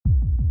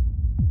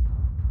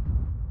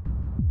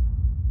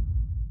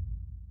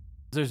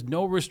There's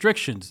no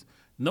restrictions.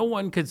 No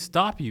one could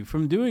stop you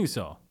from doing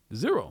so.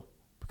 Zero.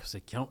 Because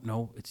they don't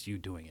know it's you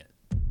doing it.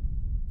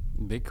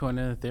 Bitcoin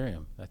and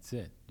Ethereum. That's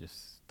it.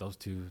 Just those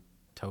two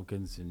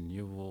tokens, and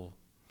you will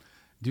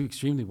do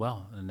extremely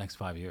well in the next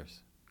 5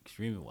 years.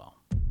 Extremely well.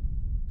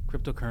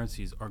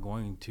 Cryptocurrencies are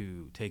going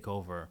to take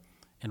over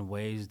in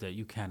ways that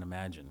you can't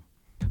imagine.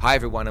 Hi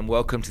everyone, and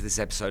welcome to this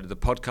episode of the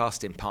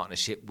podcast in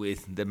partnership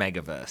with the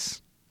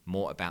Megaverse.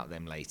 More about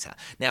them later.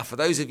 Now, for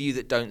those of you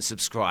that don't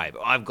subscribe,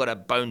 I've got a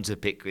bone to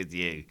pick with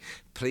you.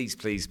 Please,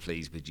 please,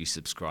 please, would you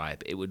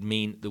subscribe? It would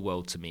mean the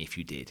world to me if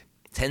you did.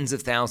 Tens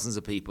of thousands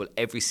of people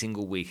every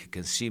single week are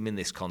consuming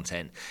this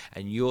content,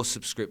 and your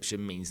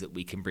subscription means that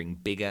we can bring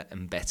bigger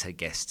and better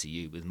guests to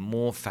you with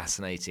more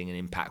fascinating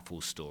and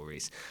impactful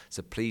stories.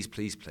 So please,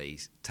 please,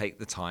 please take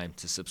the time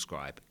to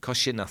subscribe. It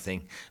costs you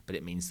nothing, but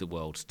it means the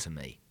world to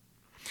me.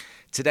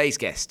 Today's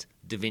guest,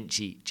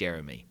 DaVinci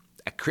Jeremy,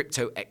 a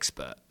crypto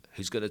expert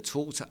who's going to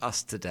talk to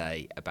us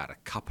today about a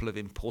couple of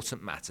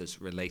important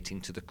matters relating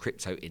to the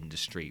crypto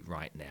industry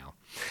right now.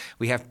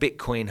 We have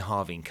Bitcoin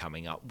halving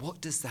coming up.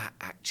 What does that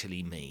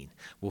actually mean?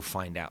 We'll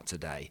find out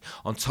today.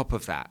 On top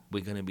of that,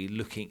 we're going to be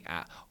looking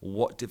at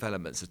what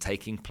developments are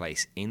taking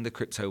place in the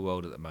crypto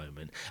world at the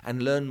moment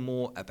and learn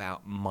more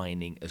about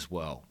mining as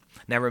well.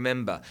 Now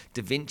remember,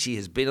 DaVinci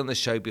has been on the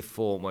show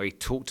before where he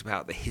talked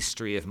about the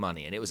history of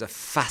money, and it was a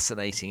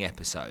fascinating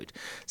episode.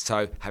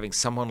 So having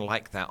someone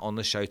like that on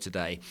the show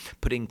today,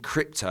 putting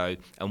crypto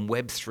and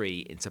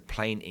Web3 into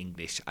plain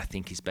English, I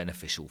think is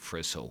beneficial for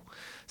us all.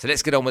 So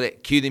let's get on with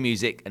it. Cue the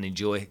music and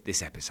enjoy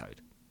this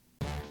episode.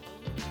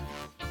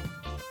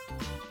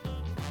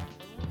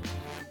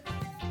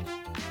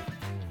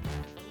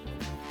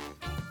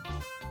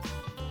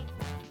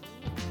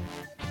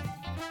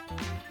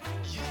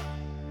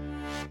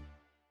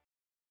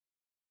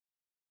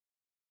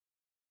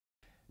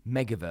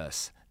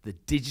 Megaverse, the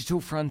digital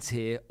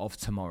frontier of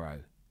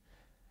tomorrow.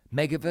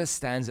 Megaverse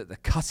stands at the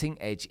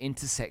cutting-edge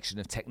intersection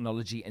of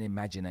technology and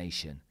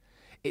imagination.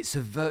 It's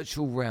a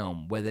virtual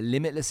realm where the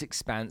limitless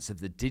expanse of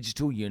the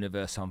digital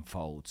universe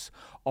unfolds,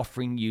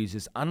 offering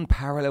users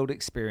unparalleled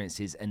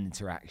experiences and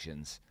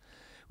interactions.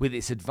 With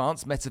its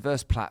advanced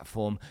metaverse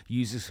platform,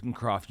 users can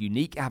craft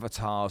unique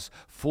avatars,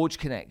 forge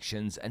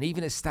connections, and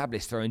even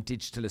establish their own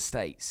digital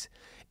estates.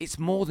 It's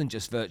more than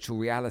just virtual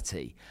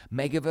reality.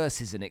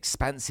 Megaverse is an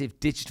expansive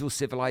digital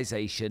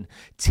civilization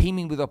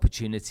teeming with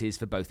opportunities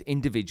for both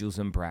individuals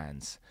and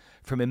brands.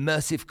 From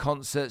immersive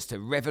concerts to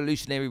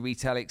revolutionary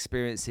retail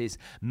experiences,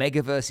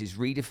 Megaverse is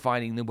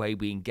redefining the way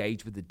we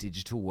engage with the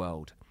digital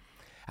world.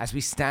 As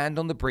we stand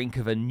on the brink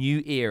of a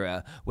new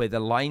era where the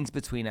lines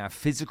between our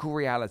physical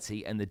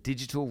reality and the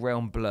digital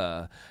realm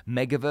blur,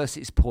 Megaverse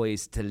is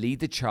poised to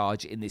lead the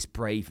charge in this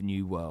brave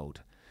new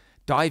world.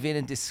 Dive in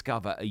and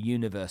discover a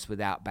universe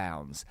without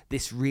bounds.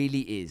 This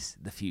really is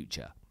the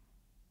future.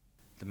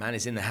 The man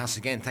is in the house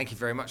again. Thank you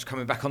very much for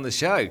coming back on the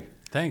show.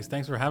 Thanks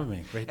for having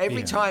me. Great to be Every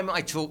here. time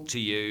I talk to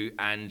you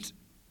and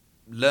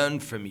learn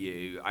from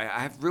you, I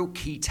have real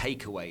key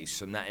takeaways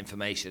from that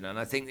information, and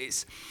I think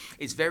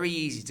it's very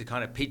easy to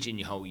kind of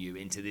pigeonhole you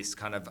into this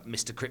kind of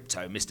Mr.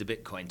 Crypto, Mr.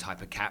 Bitcoin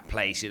type of cat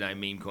place,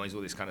 meme coins,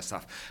 all this kind of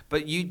stuff.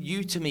 But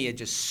you to me are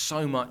just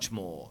so much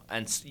more,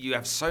 and you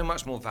have so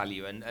much more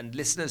value. And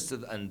listeners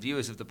and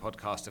viewers of the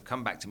podcast have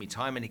come back to me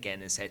time and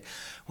again and said,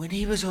 when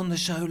he was on the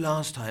show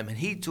last time and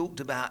he talked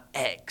about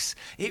X,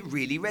 it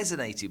really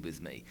resonated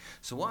with me.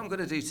 So what I'm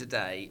going to do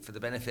today, for the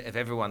benefit of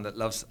everyone that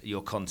loves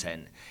your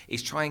content,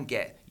 is try and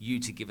get you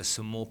to give us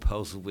some more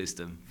pearls of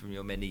wisdom from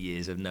your many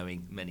years of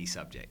knowing many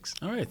subjects.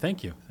 All right,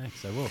 thank you.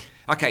 Thanks, I will.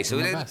 Okay, so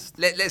Do my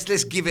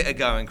let's give it a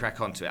go and crack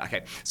onto it.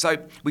 Okay, so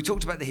we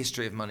talked about the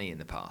history of money in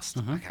the past.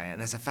 Mm-hmm. Okay, and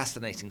there's a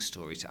fascinating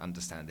story to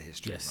understand the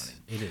history of money.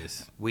 Yes, it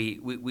is.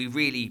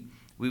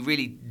 We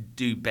really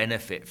do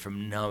benefit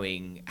from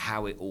knowing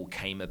how it all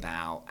came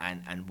about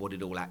and what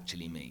it all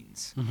actually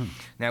means. Mm-hmm.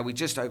 Now, we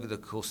just over the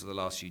course of the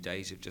last few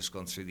days have just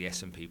gone through the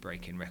S&P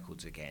breaking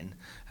records again,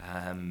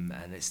 and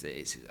it's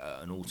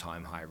an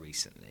all-time high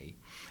recently,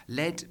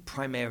 led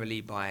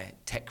primarily by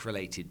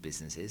tech-related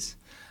businesses.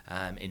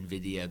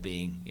 Nvidia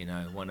being,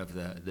 one of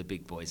the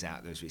big boys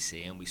out there as we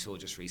see, and we saw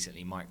just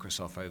recently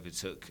Microsoft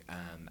overtook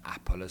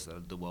Apple as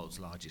the world's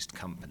largest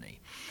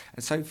company.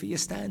 And so for your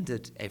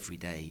standard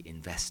everyday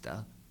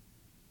investor,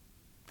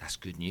 that's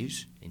good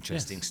news,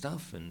 interesting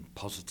stuff and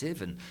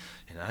positive, and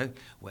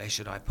where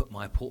should I put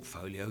my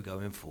portfolio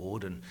going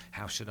forward, and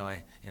how should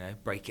I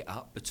break it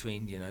up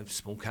between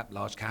small cap,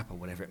 large cap, or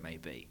whatever it may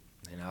be.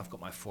 I've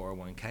got my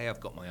 401k, I've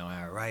got my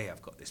IRA,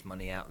 I've got this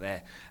money out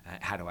there,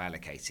 how do I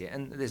allocate it?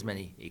 And there's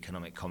many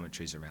economic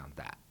commentaries around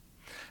that.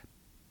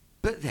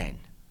 But then,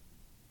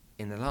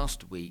 in the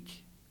last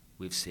week,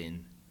 we've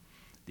seen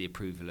the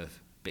approval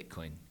of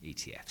Bitcoin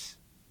ETFs.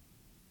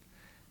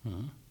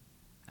 Mm-hmm.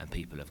 And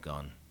people have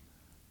gone,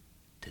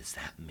 does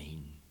that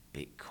mean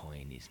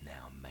Bitcoin is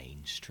now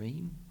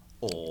mainstream?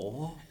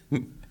 Or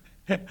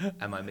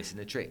am I missing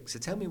a trick? So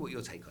tell me what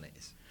your take on it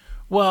is.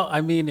 Well,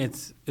 I mean,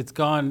 it's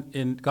gotten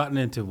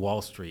into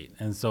Wall Street,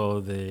 and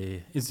so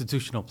the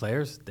institutional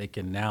players, they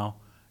can now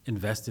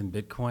invest in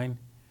Bitcoin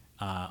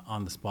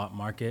on the spot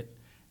market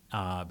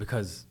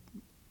because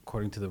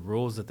according to the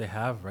rules that they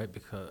have, right,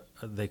 because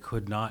they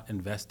could not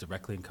invest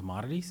directly in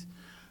commodities.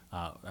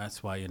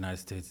 That's why the United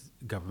States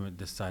government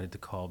decided to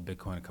call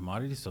Bitcoin a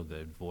commodity, so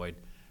they avoid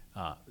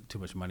too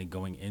much money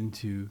going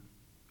into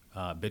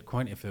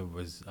Bitcoin. If it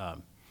was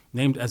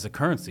named as a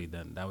currency,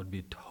 then that would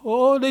be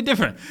totally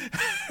different.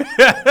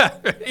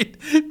 Right?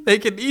 They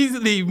can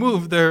easily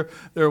move their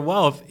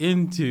wealth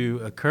into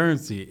a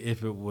currency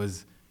if it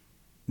was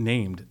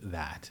named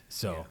that.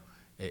 So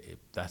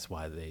that's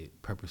why they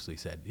purposely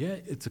said, yeah,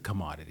 it's a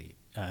commodity.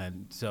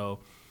 And so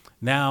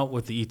now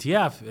with the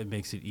ETF, it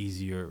makes it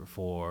easier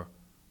for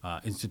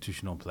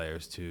institutional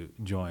players to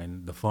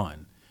join the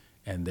fun.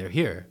 And they're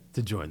here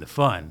to join the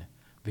fun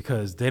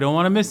because they don't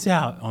want to miss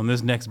out on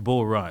this next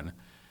bull run.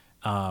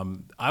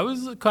 I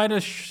was kind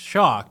of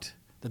shocked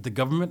that the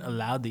government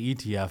allowed the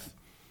ETF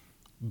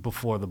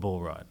before the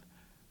bull run,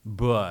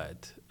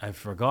 but I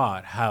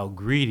forgot how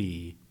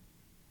greedy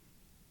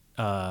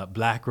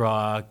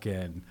BlackRock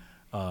and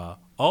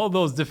all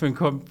those different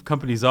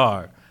companies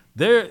are.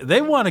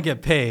 They want to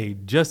get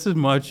paid just as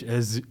much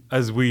as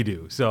we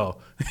do. So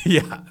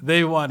yeah,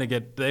 they want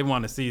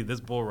to see this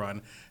bull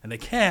run, and they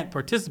can't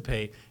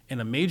participate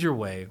in a major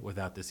way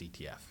without this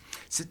ETF.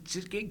 So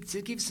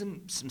to give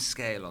some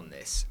scale on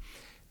this,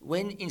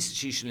 when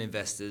institutional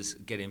investors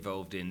get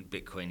involved in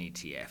Bitcoin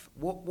ETF,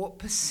 what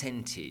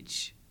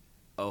percentage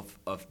of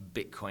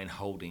Bitcoin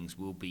holdings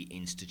will be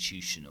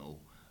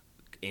institutional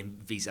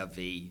vis-a-vis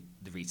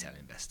the retail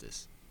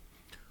investors?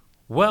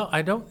 Well,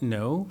 I don't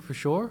know for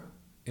sure.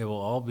 It will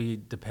all be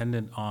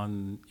dependent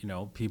on,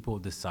 people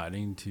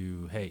deciding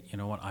to, hey, you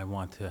know what, I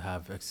want to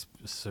have a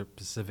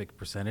specific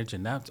percentage,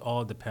 and that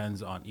all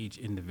depends on each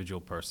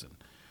individual person.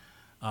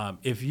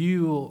 If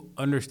you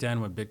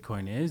understand what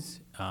Bitcoin is,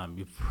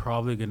 you're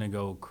probably going to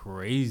go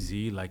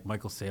crazy like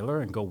Michael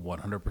Saylor and go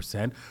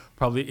 100%,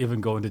 probably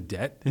even go into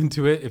debt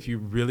into it if you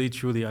really,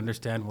 truly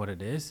understand what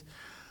it is.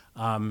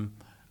 A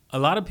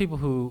lot of people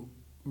who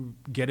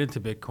get into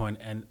Bitcoin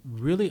and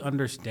really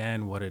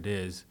understand what it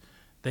is,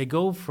 they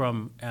go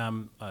from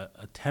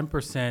a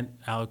 10%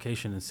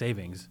 allocation in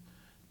savings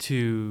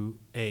to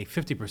a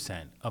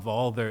 50% of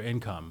all their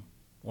income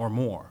or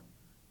more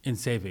in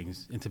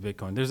savings into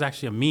Bitcoin. There's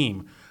actually a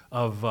meme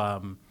of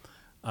a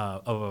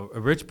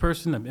rich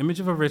person, an image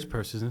of a rich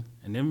person,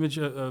 an image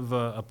of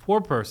a poor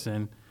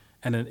person,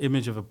 and an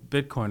image of a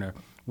Bitcoiner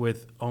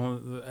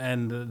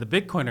and the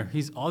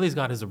Bitcoiner, all he's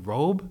got is a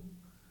robe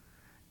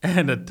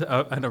and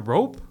a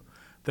rope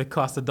that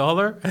costs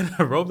 $1, and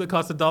a robe that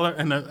costs $1,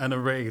 and a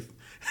wraith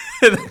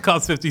that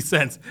costs 50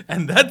 cents.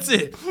 And that's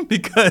it,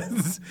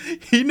 because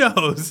he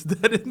knows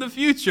that in the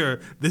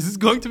future, this is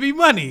going to be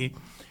money.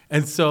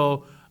 And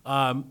so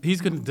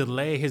he's going to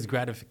delay his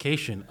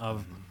gratification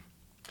of,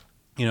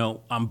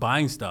 I'm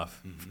buying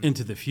stuff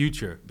into the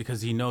future,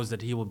 because he knows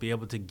that he will be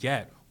able to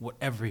get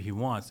whatever he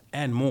wants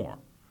and more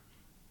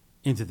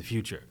into the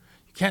future.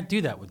 You can't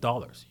do that with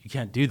dollars. You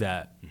can't do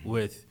that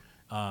with,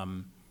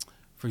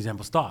 for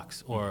example,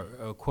 stocks or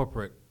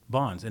corporate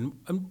bonds. And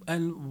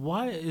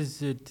why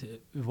is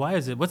it?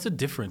 What's the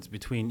difference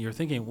between? You're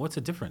thinking, what's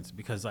the difference?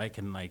 Because I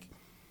can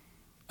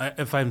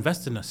if I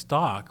invest in a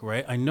stock,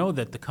 right? I know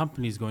that the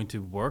company is going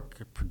to work,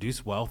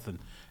 produce wealth,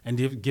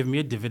 and give me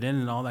a dividend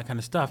and all that kind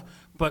of stuff.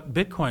 But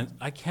Bitcoin,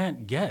 I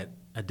can't get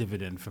a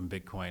dividend from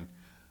Bitcoin.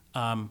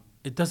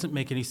 It doesn't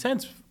make any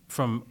sense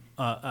from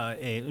a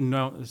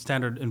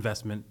standard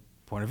investment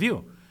point of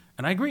view,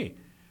 and I agree.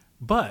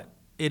 But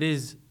it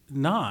is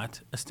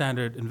not a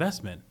standard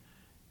investment.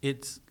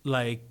 It's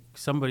like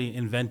somebody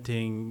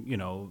inventing,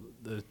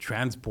 the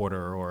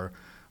transporter or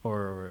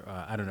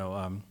I don't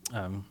know,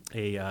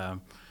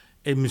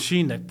 a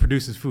machine that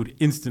produces food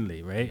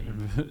instantly, right?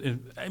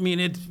 I mean,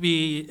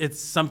 it's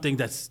something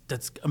that's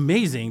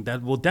amazing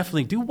that will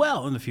definitely do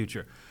well in the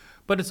future.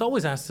 But it's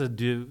always has to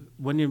do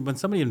when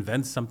somebody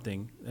invents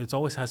something, it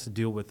always has to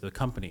deal with the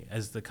company.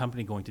 Is the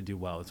company going to do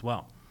well as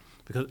well?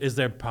 Because is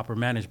there proper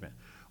management?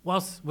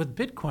 Whilst with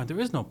Bitcoin, there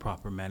is no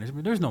proper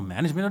management. There's no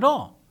management at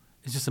all.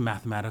 It's just a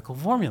mathematical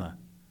formula.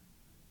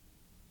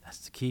 That's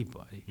the key,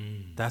 buddy.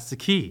 That's the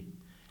key.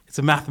 It's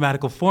a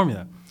mathematical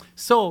formula.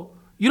 So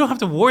you don't have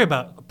to worry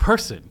about a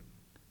person.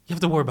 You have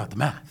to worry about the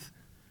math.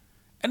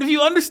 And if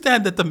you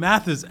understand that the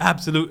math is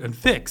absolute and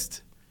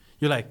fixed,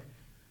 you're like,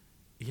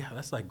 yeah,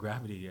 that's like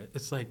gravity.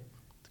 It's like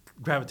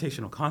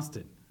gravitational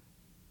constant.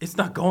 It's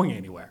not going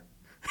anywhere.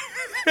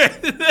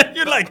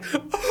 You're like,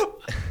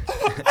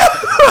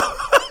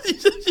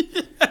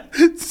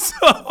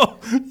 so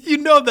you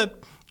know that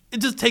it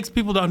just takes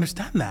people to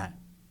understand that.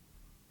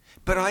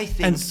 But I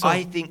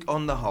think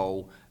on the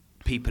whole,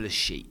 people are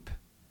sheep,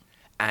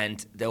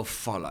 and they'll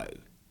follow.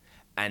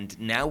 And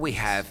now we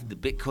have the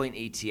Bitcoin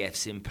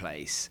ETFs in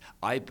place.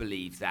 I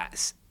believe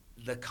that's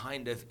the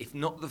kind of, if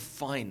not the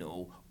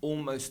final,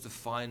 almost the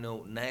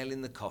final nail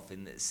in the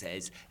coffin that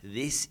says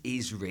this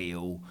is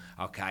real,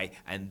 okay,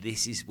 and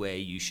this is where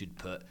you should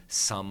put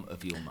some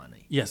of your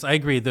money. Yes, I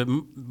agree. The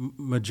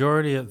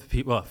majority of the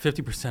people,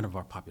 50% of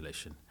our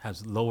population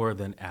has lower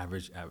than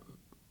average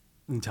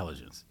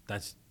intelligence.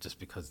 That's just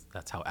because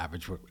that's how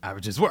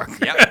averages work.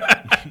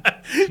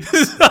 Yep.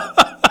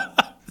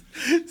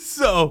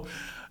 So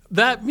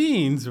that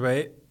means,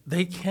 right,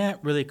 they can't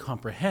really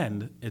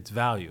comprehend its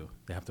value.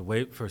 They have to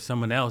wait for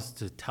someone else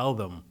to tell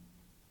them,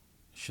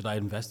 should I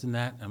invest in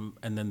that?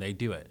 And then they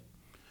do it.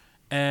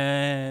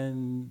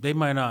 And they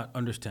might not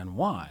understand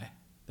why.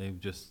 They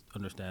just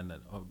understand that,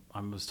 oh, I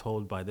was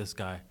told by this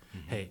guy,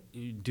 hey,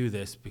 you do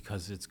this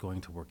because it's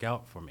going to work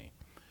out for me.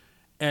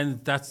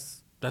 And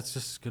that's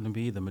just going to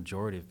be the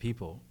majority of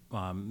people,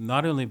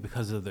 not only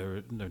because of their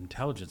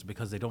intelligence,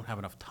 because they don't have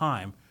enough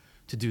time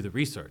to do the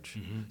research.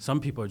 Some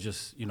people are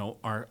just,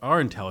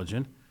 are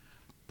intelligent,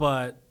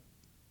 but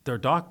their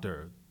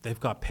doctor, they've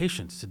got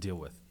patients to deal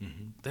with.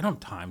 They don't have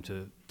time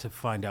to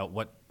find out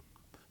what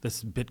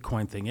this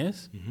Bitcoin thing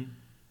is,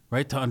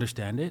 right, to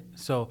understand it.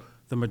 So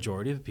the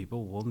majority of the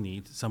people will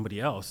need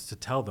somebody else to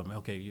tell them,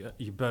 okay,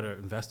 you better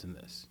invest in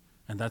this.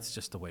 And that's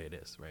just the way it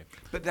is, right?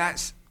 But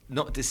that's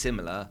not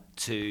dissimilar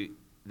to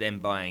them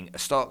buying a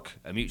stock,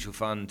 a mutual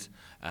fund,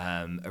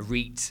 a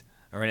REIT,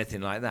 or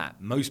anything like that.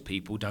 Most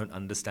people don't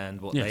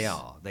understand what they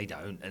are. They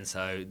don't. And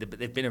so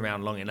they've been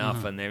around long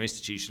enough, and they're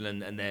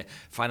institutional, and their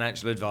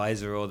financial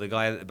advisor or the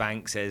guy at the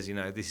bank says,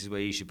 this is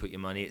where you should put your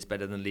money. It's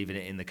better than leaving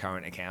it in the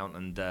current account,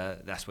 and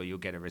that's where you'll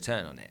get a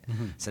return on it.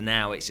 So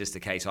now it's just a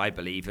case, I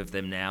believe, of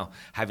them now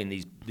having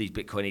these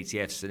Bitcoin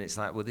ETFs, and it's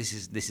like, well, this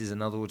is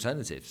another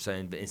alternative. So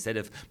instead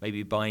of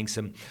maybe buying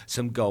some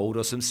gold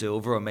or some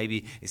silver, or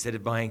maybe instead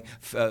of buying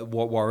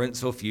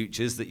warrants or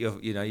futures that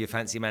your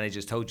fancy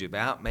manager's told you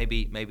about,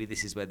 maybe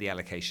this is where the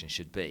allocation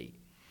should be.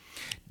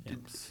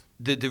 Yes.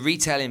 The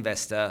retail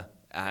investor,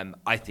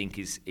 I think,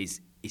 is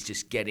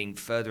just getting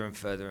further and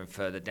further and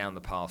further down the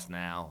path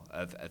now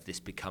of this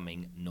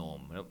becoming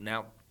norm.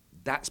 Now,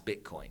 that's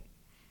Bitcoin.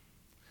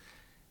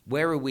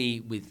 Where are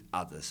we with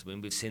others? I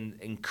mean, we've seen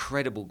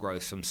incredible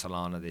growth from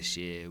Solana this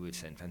year. We've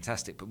seen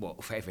fantastic,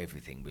 but for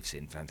everything we've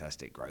seen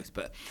fantastic growth.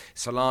 But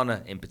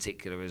Solana in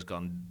particular has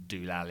gone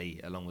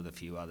doolally along with a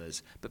few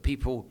others. But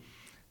people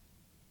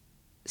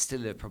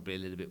still are probably a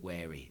little bit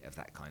wary of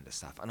that kind of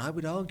stuff. And I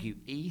would argue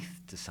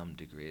ETH to some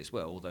degree as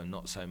well, although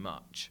not so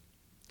much.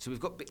 So we've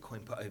got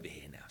Bitcoin put over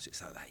here now. So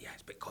it's like that,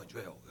 it's Bitcoin's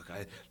real.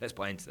 Okay, let's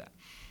buy into that.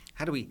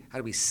 How do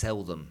we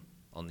sell them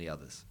on the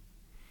others?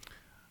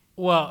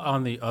 Well,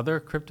 on the other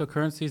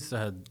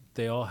cryptocurrencies,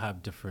 they all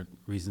have different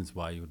reasons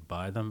why you would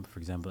buy them. For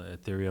example,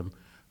 Ethereum,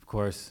 of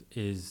course,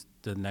 is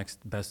the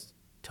next best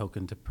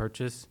token to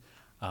purchase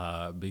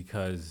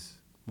because,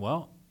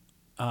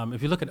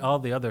 if you look at all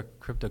the other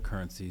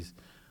cryptocurrencies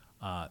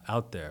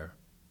out there,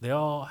 they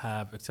all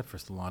have, except for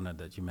Solana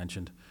that you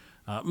mentioned,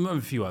 a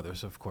few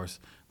others, of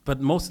course,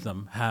 but most of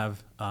them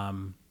have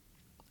an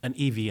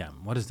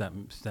EVM. What does that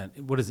stand?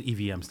 What does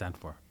EVM stand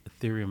for?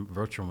 Ethereum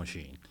Virtual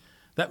Machine.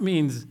 That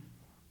means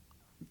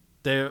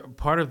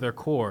part of their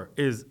core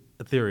is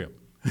Ethereum.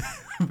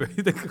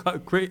 They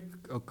create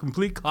a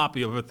complete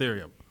copy of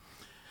Ethereum.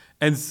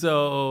 And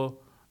so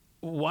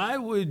why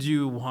would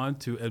you want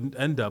to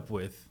end up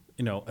with,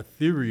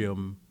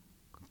 Ethereum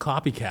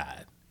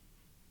copycat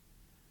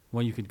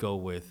when you could go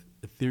with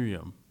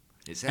Ethereum?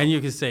 And you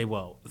could say,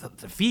 well,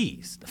 the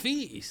fees.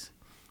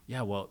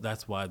 Yeah, well,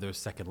 that's why there's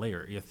second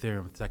layer,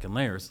 Ethereum second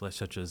layers,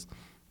 such as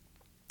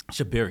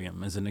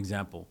Shibarium as an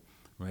example,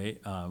 right?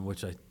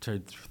 Which I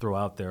tried to throw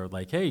out there,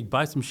 like, hey,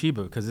 buy some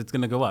Shiba because it's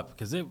going to go up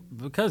because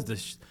the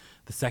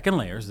second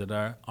layers that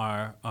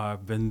are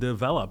been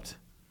developed,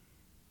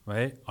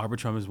 right?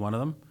 Arbitrum is one of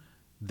them.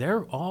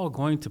 They're all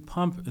going to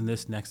pump in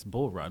this next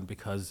bull run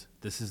because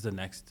this is the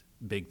next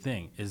big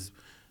thing is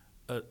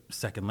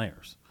second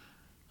layers.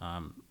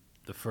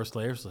 The first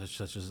layers,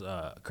 such as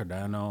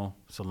Cardano,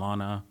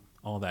 Solana,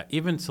 all that.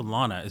 Even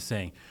Solana is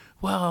saying,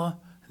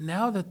 well,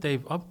 now that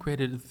they've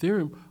upgraded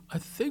Ethereum, I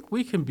think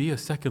we can be a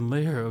second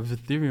layer of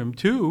Ethereum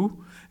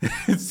too.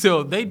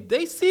 So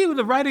they see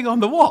the writing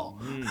on the wall.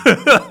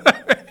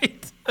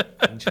 Right?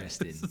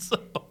 Interesting.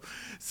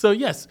 So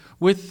yes,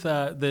 with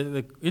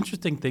the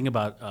interesting thing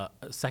about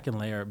a second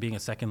layer being a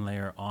second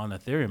layer on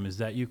Ethereum is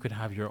that you could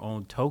have your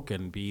own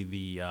token be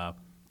the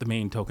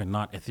main token,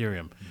 not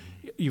Ethereum.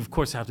 You of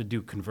course have to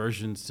do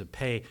conversions to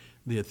pay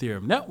the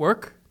Ethereum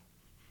network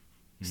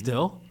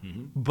still,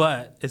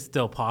 but it's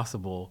still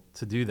possible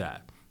to do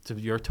that. So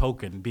your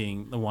token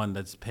being the one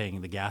that's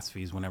paying the gas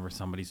fees whenever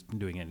somebody's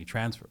doing any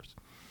transfers.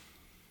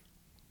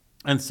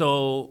 And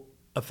so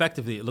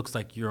effectively it looks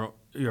like you're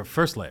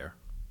first layer.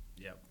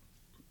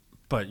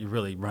 But you're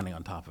really running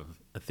on top of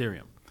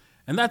Ethereum.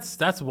 And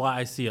that's why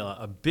I see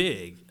a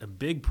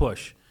big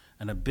push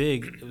and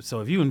so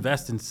if you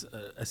invest in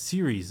a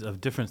series of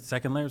different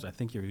second layers, I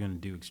think you're going to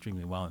do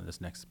extremely well in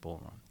this next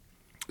bull run.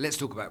 Let's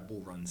talk about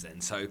bull runs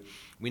then. So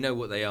we know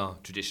what they are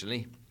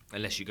traditionally,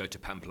 unless you go to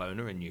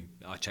Pamplona and you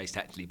are chased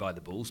actually by the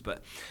bulls,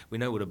 but we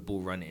know what a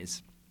bull run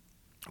is.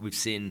 We've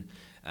seen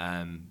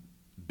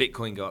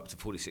Bitcoin go up to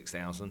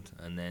 46,000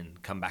 and then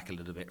come back a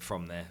little bit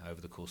from there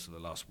over the course of the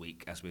last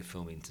week as we're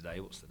filming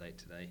today. What's the date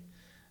today?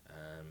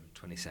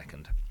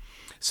 22nd.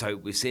 So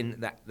we've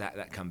seen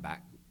that come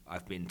back.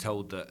 I've been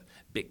told that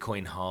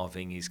Bitcoin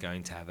halving is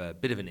going to have a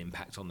bit of an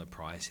impact on the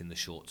price in the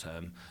short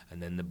term,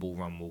 and then the bull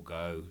run will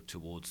go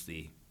towards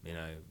the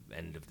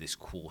end of this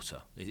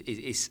quarter.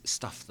 It's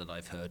stuff that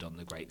I've heard on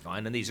the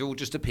grapevine, and these are all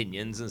just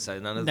opinions, and so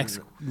none of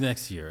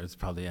next year. It's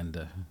probably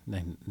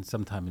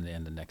sometime in the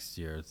end of next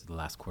year. It's the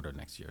last quarter of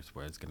next year is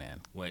where it's going to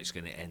end. Where it's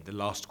going to end, the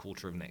last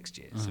quarter of next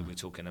year. So we're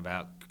talking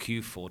about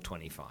Q4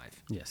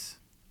 25. Yes.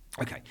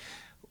 Okay.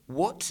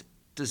 What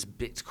does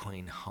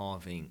Bitcoin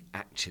halving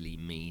actually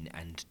mean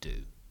and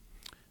do?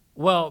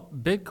 Well,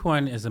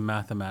 Bitcoin is a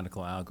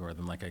mathematical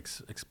algorithm, like I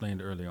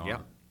explained earlier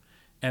on.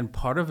 And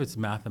part of its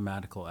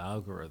mathematical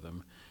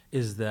algorithm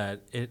is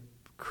that it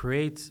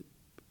creates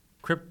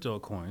crypto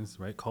coins,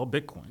 right, called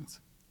Bitcoins,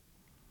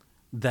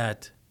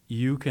 that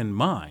you can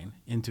mine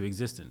into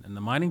existence. And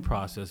the mining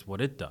process,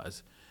 what it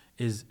does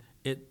is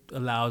it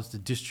allows the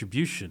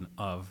distribution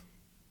of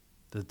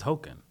the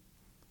token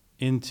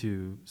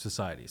into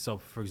society. So,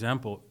 for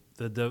example,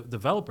 the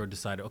developer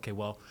decided, okay,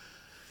 well,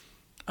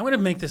 I'm going to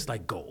make this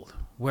like gold,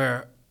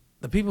 where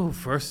the people who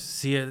first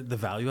see the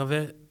value of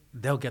it,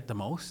 they'll get the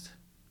most.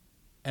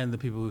 And the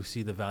people who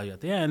see the value at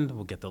the end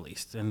will get the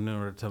least. And in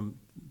order to,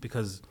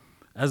 because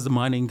as the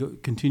mining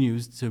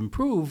continues to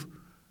improve,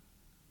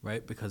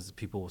 right, because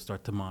people will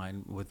start to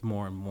mine with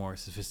more and more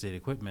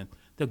sophisticated equipment,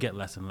 they'll get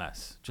less and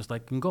less, just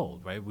like in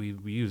gold, right? We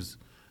use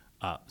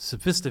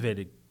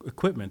sophisticated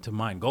equipment to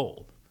mine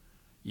gold.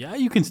 Yeah,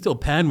 you can still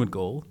pan with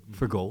gold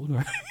for gold,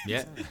 right?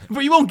 Yeah.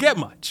 But you won't get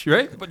much,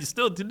 right? But you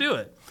still to do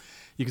it.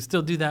 You can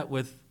still do that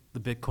with the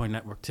Bitcoin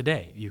network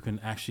today. You can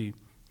actually,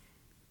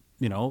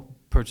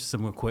 purchase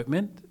some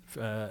equipment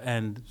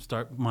and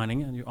start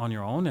mining on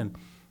your own and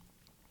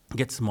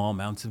get small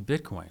amounts of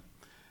Bitcoin.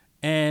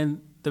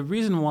 And the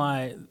reason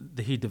why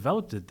he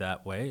developed it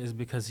that way is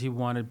because he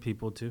wanted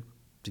people to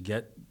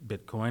get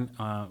Bitcoin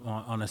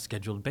on a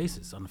scheduled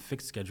basis, on a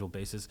fixed schedule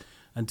basis,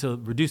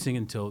 reducing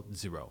until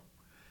zero.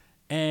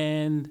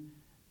 And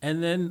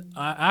then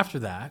after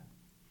that,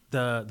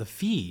 the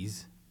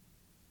fees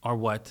are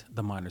what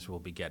the miners will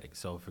be getting.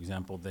 So, for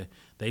example,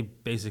 they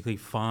basically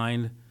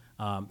find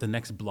the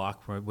next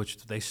block, for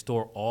which they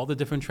store all the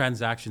different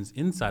transactions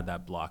inside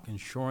that block,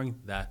 ensuring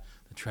that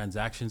the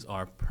transactions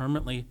are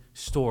permanently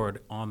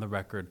stored on the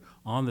record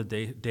on the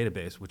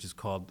database, which is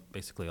called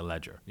basically a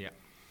ledger. Yeah.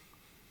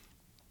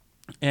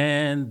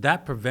 And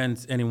that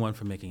prevents anyone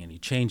from making any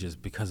changes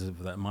because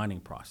of that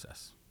mining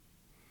process.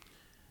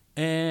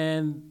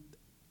 And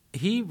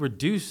he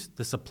reduced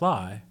the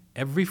supply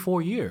every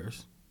 4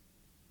 years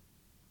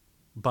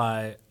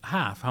by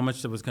half how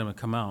much that was going to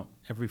come out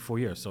every 4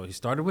 years. So he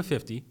started with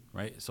 50,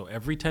 right? So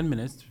every 10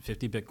 minutes,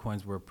 50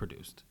 Bitcoins were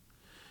produced.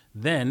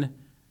 Then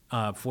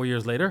 4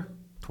 years later,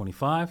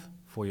 25.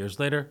 4 years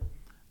later,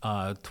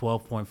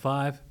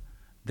 12.5.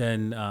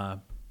 Then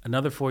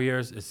another 4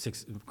 years is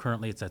 6.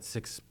 Currently, it's at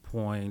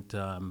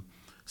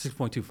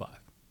 6.25,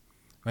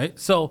 right?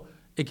 So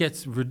it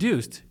gets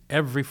reduced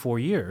every 4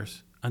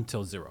 years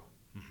until zero.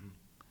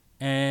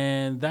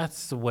 And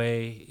that's the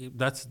way,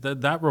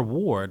 that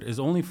reward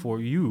is only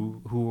for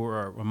you who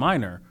are a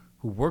miner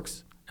who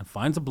works and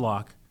finds a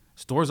block,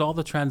 stores all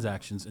the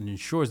transactions, and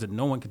ensures that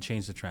no one can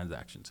change the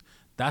transactions.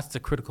 That's the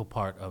critical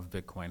part of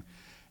Bitcoin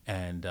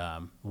and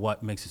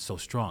what makes it so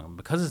strong.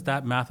 Because it's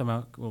that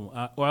mathematical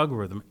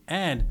algorithm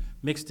and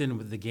mixed in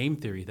with the game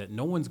theory that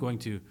no one's going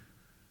to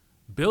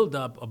build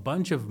up a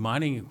bunch of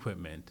mining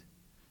equipment,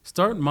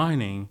 start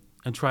mining,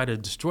 and try to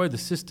destroy the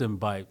system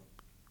by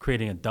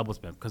creating a double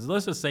spend. Because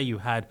let's just say you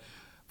had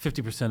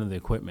 50% of the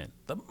equipment.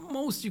 The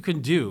most you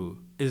can do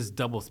is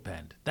double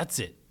spend. That's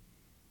it,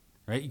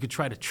 right? You could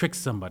try to trick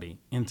somebody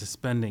into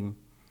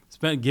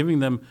giving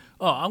them,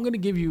 I'm going to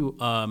give you,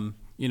 1,000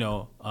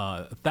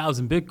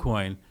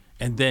 Bitcoin,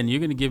 and then you're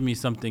going to give me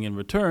something in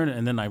return,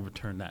 and then I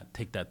return that,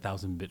 take that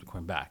 1,000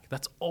 Bitcoin back.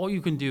 That's all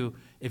you can do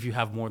if you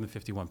have more than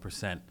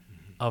 51%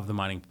 of the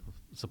mining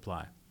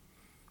supply.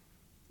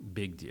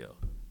 Big deal.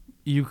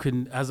 You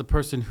can, as a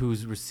person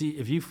who's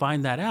if you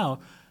find that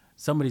out,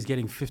 somebody's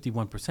getting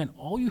 51%,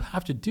 all you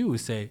have to do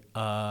is say,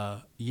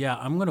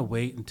 I'm going to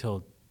wait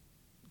until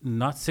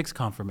not 6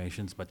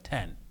 confirmations, but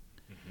 10.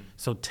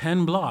 So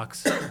 10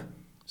 blocks.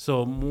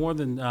 So more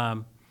than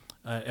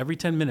every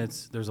 10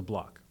 minutes, there's a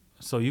block.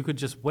 So you could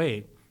just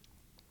wait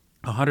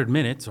 100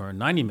 minutes or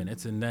 90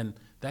 minutes, and then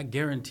that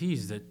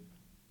guarantees that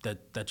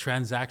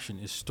transaction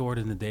is stored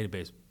in the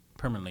database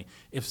permanently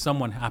if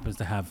someone happens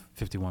to have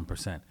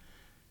 51%.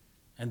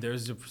 And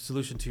there's a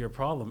solution to your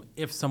problem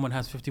if someone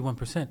has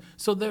 51%.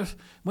 So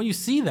when you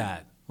see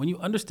that, when you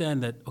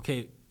understand that,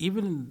 okay,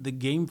 even in the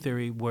game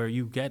theory where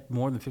you get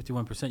more than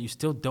 51%, you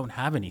still don't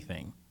have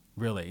anything,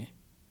 really.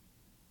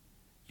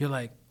 You're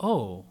like,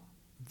 oh,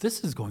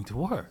 this is going to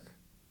work.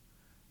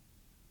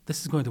 This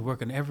is going to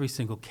work in every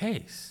single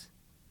case.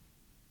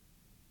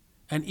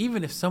 And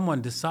even if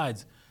someone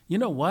decides, you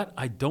know what,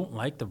 I don't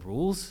like the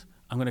rules,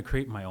 I'm going to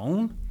create my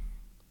own,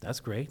 that's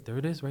great. There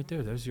it is right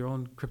there. There's your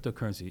own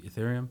cryptocurrency,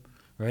 Ethereum.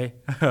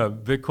 Right?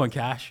 Bitcoin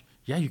Cash.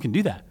 Yeah, you can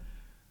do that.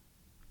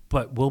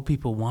 But will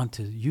people want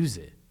to use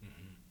it?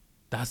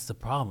 That's the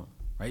problem,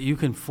 right? You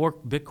can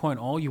fork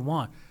Bitcoin all you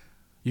want,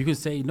 You could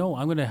say, no,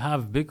 I'm going to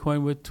have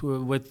Bitcoin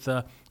with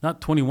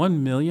not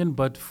 21 million,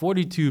 but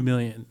 42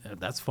 million.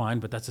 That's fine,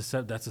 but that's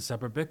a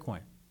separate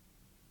Bitcoin.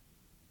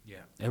 Yeah.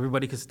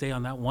 Everybody could stay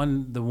on that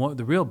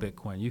the real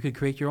Bitcoin. You could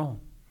create your own.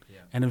 Yeah.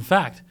 And in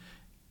fact,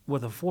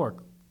 with a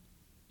fork,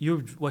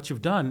 what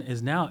you've done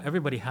is now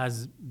everybody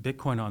has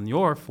Bitcoin on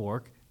your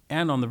fork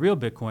and on the real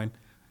Bitcoin,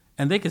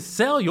 and they can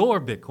sell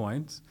your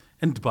Bitcoins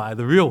and buy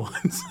the real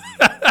ones.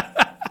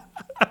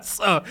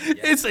 So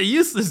it's a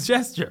useless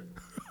gesture.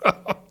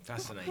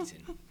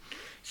 Fascinating.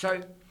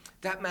 So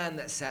that man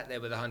that sat there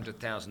with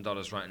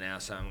 $100,000 right now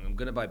saying, I'm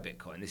going to buy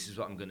Bitcoin. This is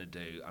what I'm going to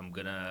do. I'm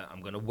going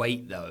to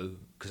wait though,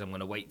 because I'm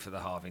going to wait for the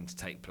halving to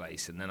take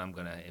place, and then I'm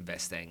going to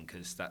invest then,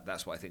 because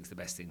that's what I think is the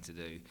best thing to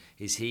do.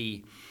 Is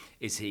he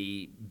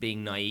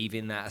being naive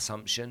in that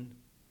assumption?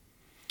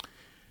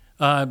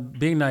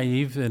 Being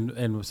naive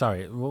and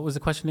sorry, what was the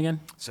question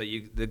again? So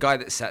the guy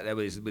that sat there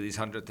with his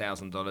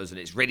 $100,000 and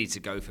it's ready to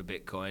go for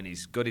Bitcoin,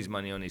 he's got his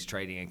money on his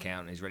trading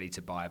account and he's ready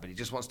to buy, but he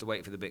just wants to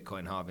wait for the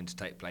Bitcoin halving to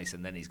take place,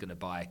 and then he's going to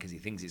buy because he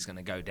thinks it's going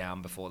to go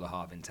down before the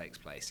halving takes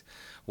place.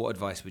 What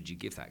advice would you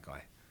give that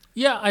guy?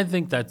 Yeah, I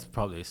think that's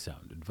probably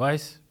sound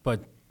advice,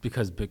 but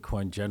because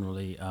Bitcoin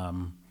generally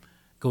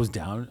goes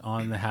down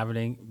on the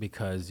halving,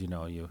 because you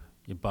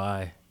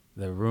buy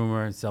the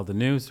rumor and sell the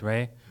news,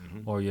 right?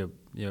 Mm-hmm. Or you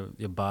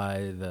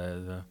buy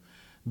the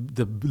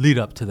lead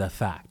up to that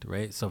fact,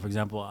 right? So, for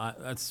example,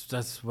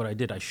 that's what I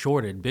did. I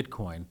shorted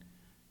Bitcoin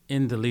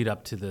in the lead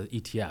up to the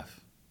ETF,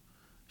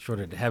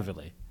 shorted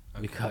heavily,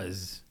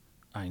 because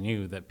I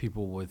knew that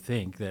people would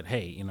think that,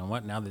 hey, you know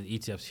what? Now that the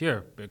ETF's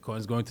here,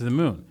 Bitcoin's going to the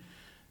moon.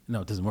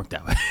 No, it doesn't work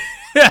that way.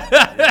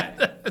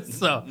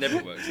 So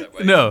never works that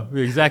way. No,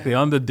 exactly.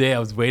 On the day I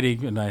was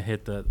waiting, and I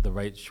hit the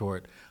right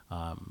short.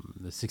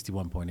 The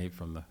 61.8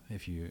 from the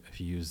if you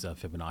use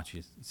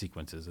Fibonacci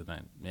sequences, and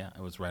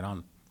it was right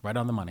on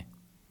the money.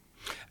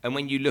 And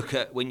when you look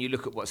at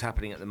what's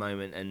happening at the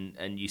moment,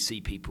 and you see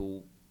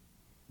people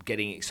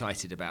getting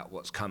excited about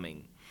what's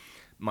coming,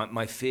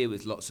 my fear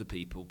with lots of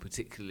people,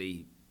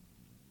 particularly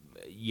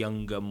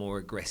younger, more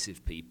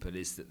aggressive people,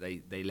 is that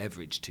they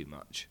leverage too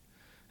much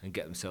and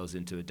get themselves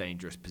into a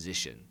dangerous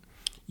position.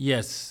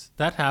 Yes,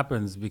 that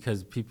happens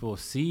because people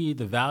see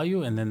the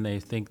value and then they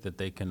think that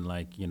they can,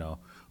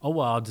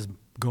 I'll just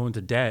go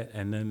into debt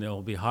and then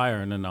it'll be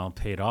higher and then I'll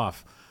pay it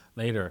off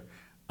later.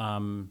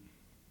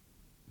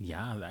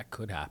 That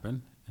could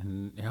happen,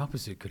 and the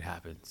opposite could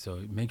happen.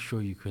 So make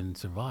sure you can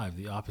survive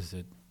the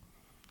opposite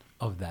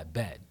of that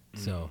bet.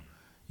 So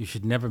you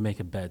should never make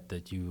a bet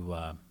that you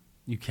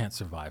can't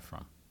survive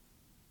from.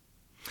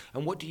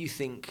 And what do you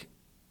think?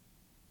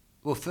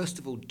 Well, first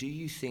of all, do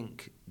you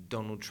think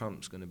Donald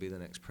Trump's going to be the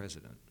next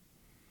president?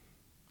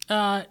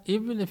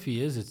 Even if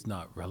he is, it's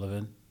not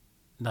relevant.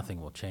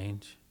 Nothing will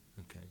change.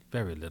 Okay.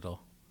 Very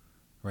little,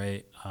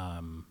 right?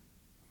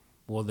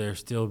 Will there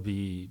still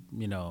be,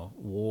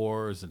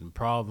 wars and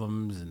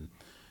problems,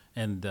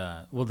 and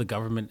will the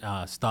government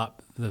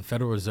stop the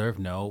Federal Reserve?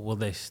 No. Will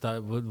they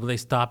stop? Will they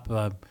stop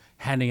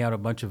handing out a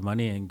bunch of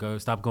money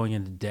and stop going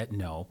into debt?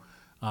 No.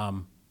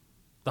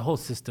 The whole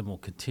system will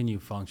continue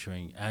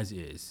functioning as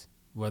is,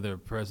 whether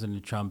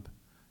President Trump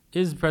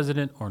is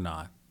president or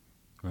not,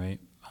 right?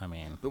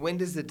 But when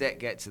does the debt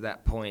get to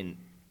that point?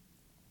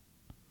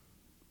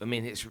 I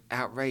mean, it's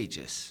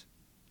outrageous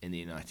in the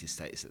United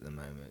States at the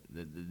moment.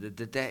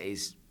 The debt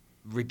is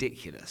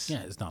ridiculous.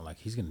 Yeah, it's not like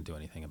he's going to do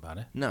anything about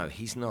it. No,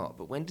 he's not.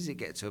 But when does it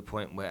get to a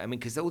point where,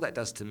 because all that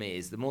does to me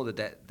is the more the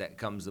debt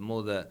comes, the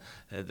more the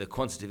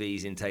quantitative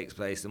easing takes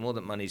place, the more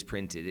that money's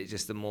printed. It's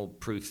just the more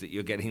proof that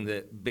you're getting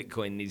that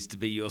Bitcoin needs to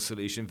be your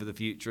solution for the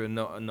future and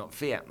not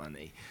fiat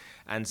money.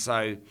 And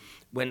so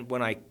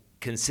when I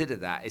consider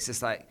that, it's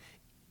just like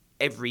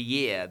every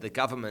year the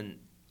government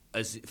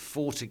has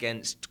fought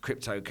against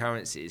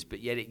cryptocurrencies, but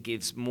yet it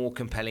gives more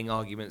compelling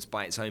arguments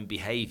by its own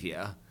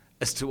behavior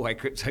as to why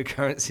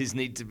cryptocurrencies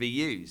need to be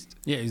used.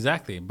 Yeah,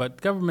 exactly.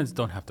 But governments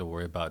don't have to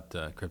worry about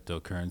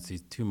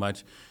cryptocurrencies too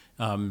much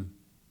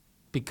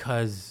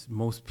because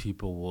most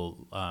people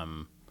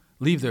will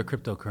leave their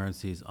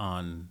cryptocurrencies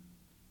on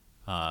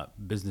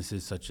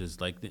businesses such as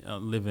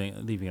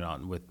leaving it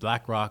on with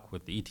BlackRock,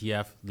 with the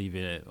ETF,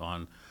 leaving it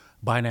on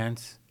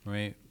Binance,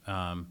 right?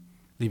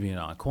 Leaving it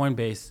on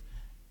Coinbase.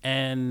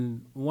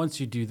 And once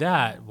you do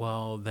that,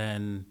 well,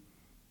 then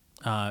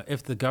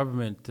if the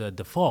government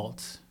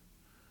defaults,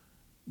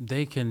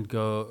 they can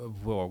go,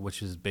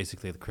 which is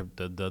basically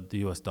the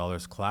U.S.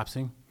 dollar's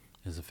collapsing,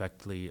 is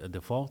effectively a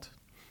default.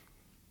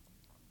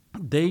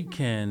 They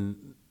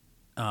can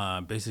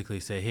basically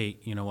say, hey,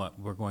 you know what,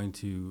 we're going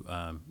to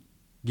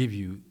give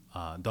you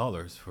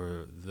dollars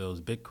for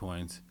those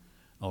Bitcoins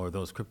or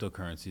those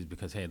cryptocurrencies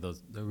because, hey,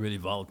 they're really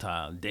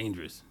volatile and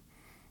dangerous.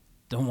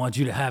 Don't want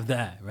you to have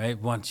that, right?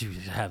 Want you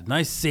to have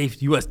nice,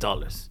 safe U.S.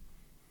 dollars.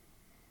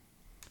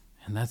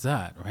 And that's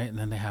that, right? And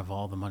then they have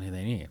all the money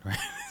they need, right?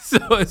 So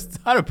it's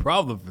not a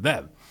problem for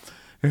them.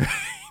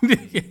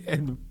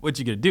 And what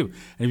you gonna do?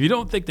 And if you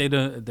don't think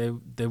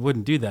they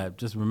wouldn't do that,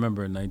 just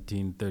remember in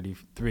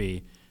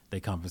 1933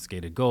 they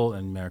confiscated gold,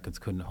 and Americans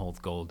couldn't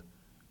hold gold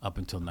up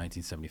until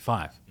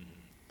 1975.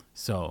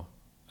 So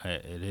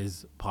it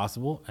is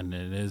possible, and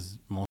it is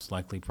most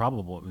likely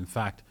probable. In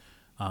fact,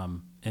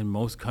 in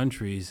most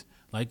countries,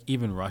 like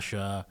even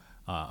Russia,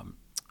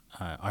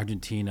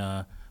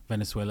 Argentina,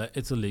 Venezuela,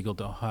 it's illegal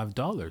to have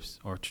dollars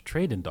or to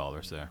trade in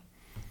dollars there.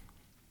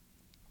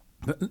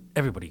 But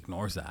everybody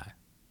ignores that,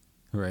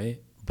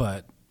 right?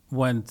 But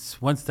once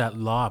that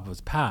law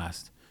was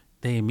passed,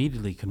 they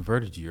immediately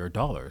converted your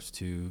dollars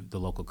to the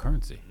local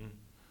currency. Mm-hmm.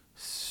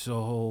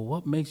 So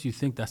what makes you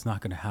think that's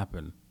not going to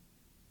happen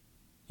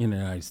in the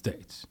United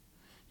States?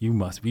 You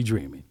must be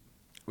dreaming.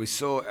 We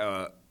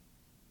saw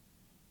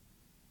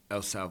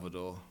El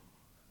Salvador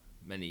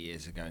many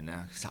years ago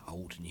now. It's that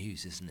old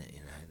news, isn't it?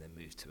 You know, they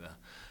moved to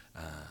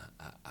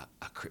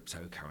a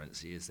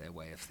cryptocurrency as their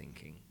way of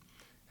thinking.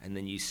 And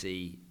then you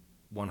see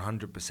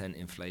 100%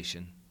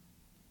 inflation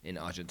in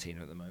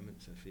Argentina at the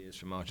moment. Sophia's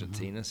from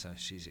Argentina, so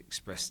she's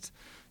expressed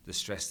the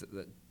stress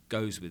that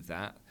goes with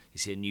that. You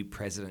see a new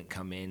president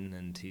come in,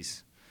 and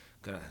he's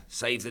going to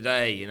save the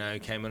day, you know,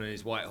 came on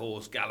his white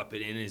horse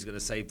galloping in, and he's going to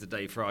save the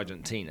day for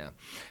Argentina.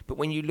 But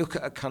when you look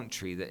at a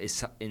country that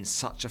is in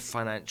such a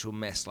financial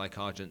mess like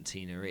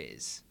Argentina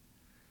is,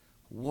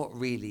 what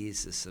really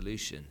is the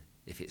solution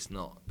if it's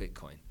not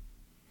Bitcoin?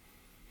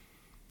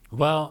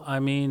 Well, I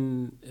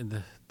mean,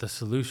 the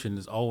solution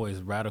is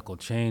always radical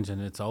change,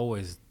 and it's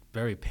always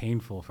very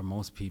painful for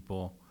most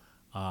people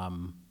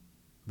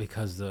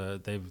because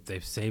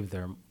they've saved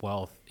their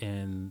wealth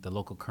in the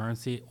local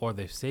currency, or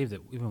they've saved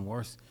it, even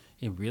worse,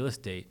 in real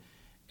estate.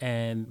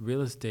 And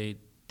real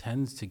estate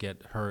tends to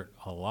get hurt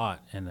a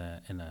lot in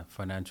a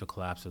financial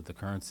collapse of the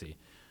currency.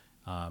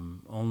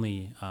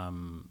 Only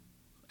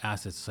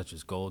assets such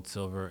as gold,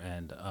 silver,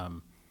 and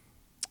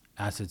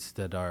assets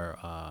that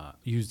are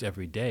used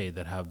every day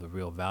that have the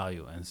real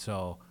value. And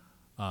so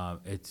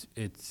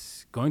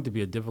it's going to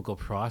be a difficult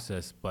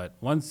process, but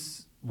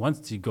once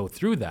you go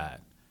through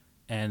that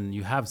and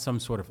you have some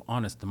sort of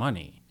honest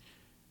money,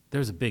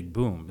 there's a big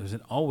boom. There's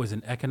always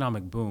an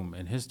economic boom,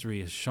 and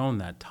history has shown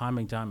that time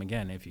and time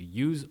again. If you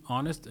use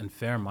honest and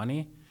fair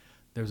money,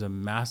 there's a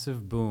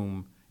massive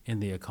boom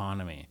in the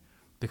economy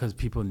because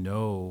people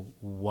know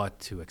what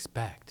to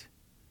expect.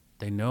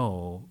 They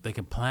know they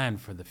can plan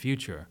for the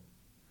future.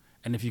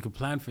 And if you can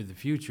plan for the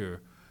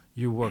future,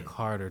 you work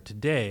harder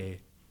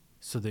today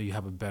so that you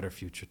have a better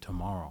future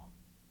tomorrow.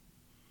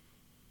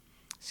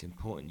 It's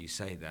important you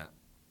say that.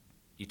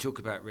 You talk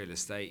about real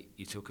estate,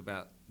 you talk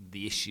about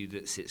the issue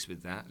that sits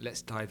with that.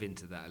 Let's dive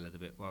into that a little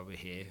bit while we're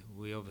here.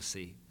 We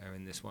obviously are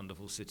in this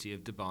wonderful city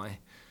of Dubai,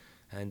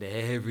 and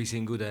every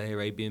single day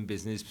Arabian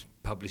Business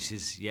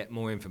publishes yet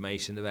more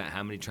information about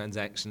how many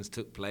transactions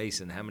took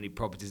place and how many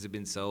properties have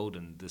been sold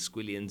and the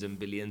squillions and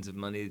billions of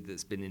money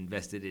that's been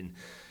invested in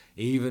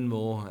even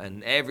more.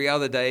 And every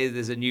other day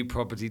there's a new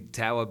property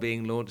tower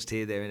being launched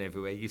here, there, and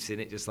everywhere. You've seen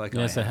it just like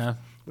yes, I have.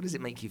 What does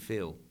it make you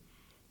feel?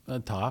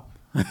 Top.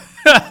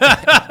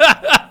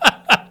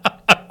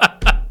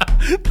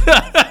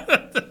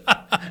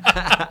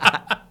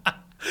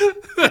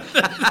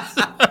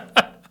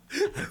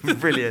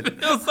 Brilliant. It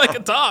feels like a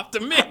top to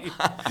me.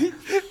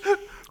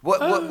 What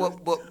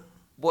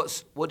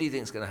do you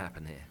think is going to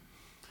happen here?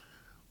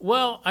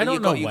 Well, I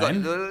don't know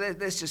when.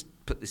 Let's just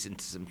put this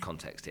into some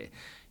context here.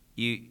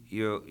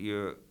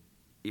 You're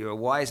a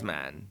wise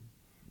man.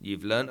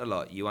 You've learned a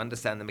lot. You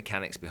understand the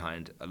mechanics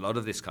behind a lot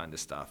of this kind of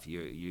stuff.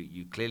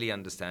 You clearly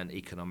understand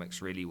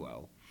economics really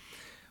well.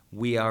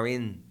 We are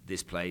in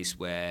this place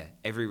where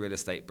every real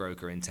estate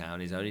broker in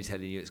town is only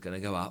telling you it's going to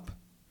go up.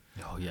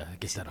 Oh, yeah, I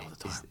get that all the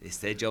time. It's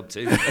their job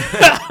too.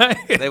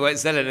 They won't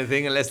sell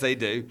anything unless they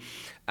do.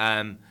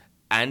 And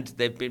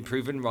they've been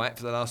proven right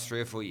for the last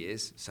 3 or 4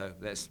 years. So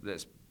let's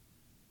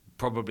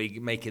probably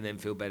making them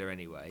feel better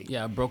anyway.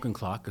 Yeah, a broken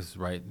clock is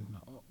right,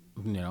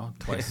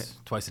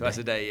 twice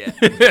a day.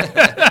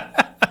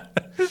 Yeah.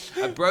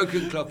 A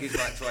broken clock is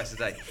right twice a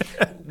day.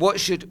 What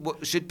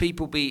should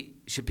people be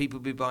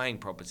buying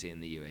property in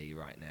the UAE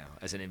right now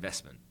as an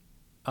investment?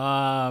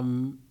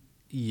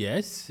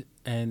 Yes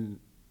and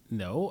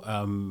no.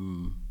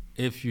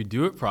 If you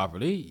do it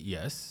properly,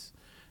 yes.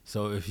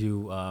 So if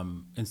you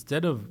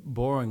instead of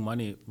borrowing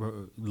money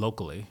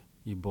locally,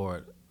 you borrow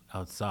it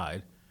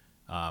outside,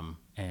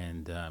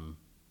 and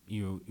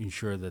you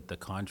ensure that the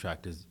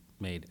contract is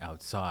made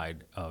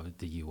outside of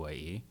the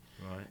UAE.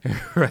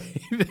 Right.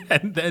 Right.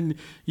 And then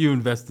you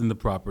invest in the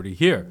property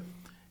here.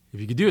 If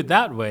you could do it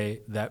that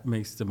way, that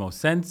makes the most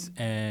sense.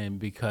 And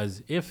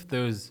because if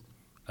there's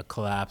a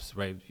collapse,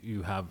 right,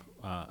 you have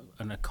a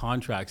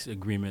contracts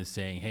agreement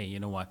saying, hey, you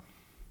know what,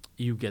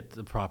 you get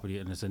the property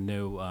and there's a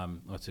no,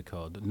 what's it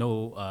called?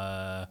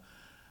 No,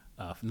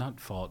 not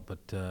fault,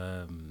 but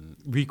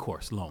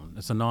recourse loan.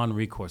 It's a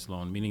non-recourse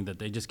loan, meaning that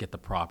they just get the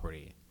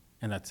property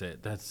and that's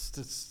it.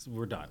 That's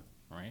we're done,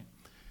 right?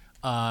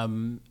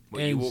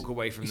 You walk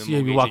away from the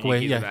mortgage you walk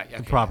away, give it back.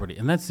 The property,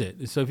 and that's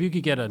it. So if you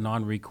could get a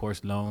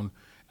non-recourse loan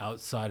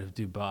outside of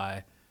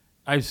Dubai,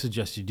 I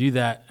suggest you do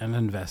that and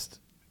invest,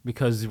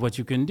 because what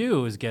you can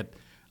do is get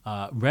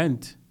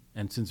rent,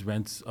 and since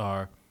rents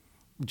are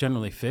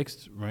generally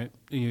fixed, right,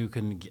 you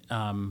can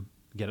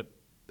get a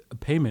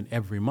payment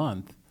every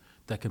month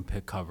that can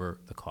cover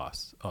the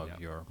costs of Yeah.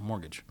 your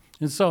mortgage.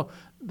 And so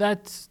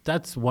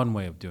that's one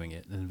way of doing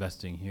it,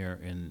 investing here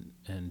in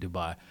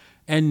Dubai.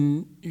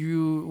 And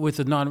you, with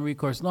a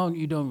non-recourse loan,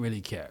 you don't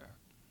really care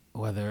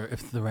whether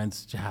if the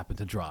rents happen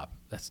to drop.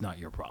 That's not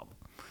your problem.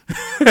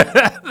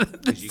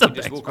 Because you can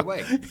just walk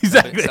away.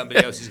 Exactly.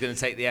 Somebody else is going to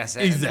take the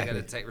asset and they're Exactly.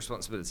 going to take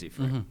responsibility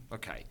for it.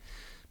 Okay.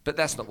 But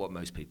that's not what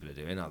most people are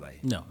doing, are they?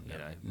 No, You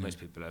know, most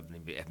people haven't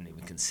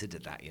even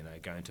considered that, you know,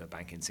 going to a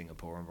bank in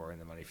Singapore and borrowing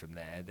the money from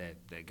there.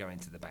 They're going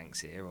to the banks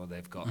here, or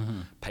they've got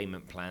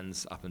payment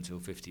plans up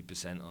until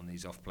 50% on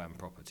these off-plan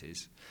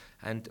properties.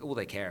 And all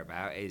they care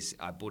about is,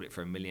 I bought it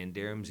for $1 million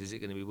dirhams. Is it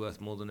going to be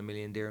worth more than $1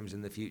 million dirhams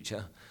in the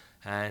future?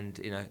 And,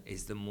 you know,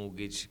 is the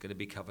mortgage going to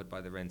be covered by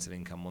the rental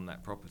income on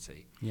that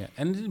property? Yeah,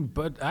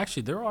 but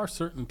actually, there are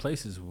certain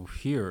places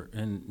here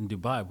in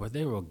Dubai where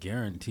they will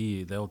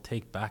guarantee they'll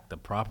take back the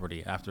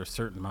property after a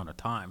certain amount of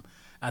time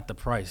at the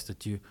price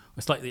that you,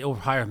 or slightly over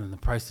higher than the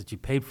price that you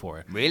paid for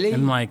it. Really?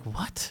 And I'm like,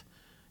 what?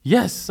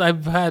 Yes,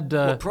 I've had.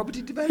 What,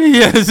 property development?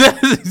 Yes,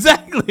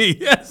 exactly.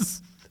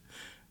 Yes,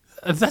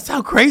 that's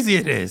how crazy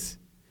it is.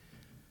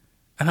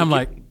 And I'm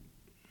like,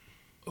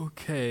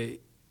 okay.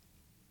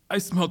 I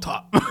smell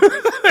top.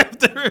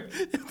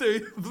 if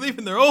they believe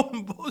in their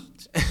own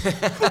bullshit.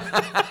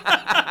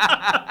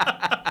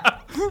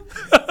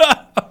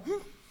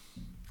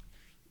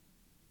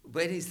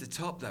 Where is the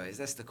top, though?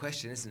 That's the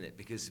question, isn't it?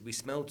 Because we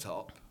smell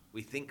top,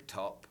 we think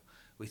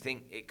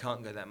it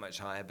can't go that much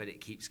higher, but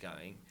it keeps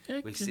going.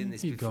 It We've can seen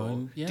this keep before.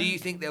 going, yeah. Do you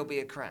think there'll be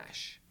a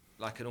crash?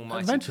 Like an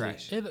almighty Eventually,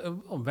 crash?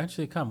 it'll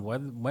eventually come.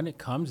 When it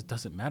comes, it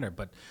doesn't matter.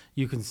 But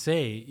you can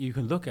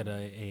look at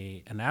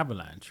an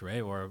avalanche,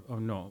 right? Or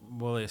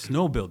a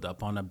snow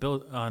buildup on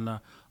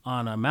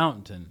a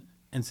mountain,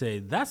 and say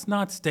that's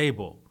not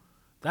stable.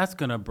 That's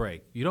gonna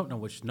break. You don't know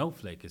which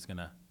snowflake is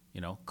gonna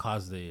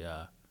cause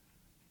the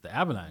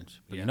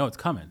avalanche, but Yeah. you know it's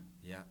coming.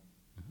 Yeah.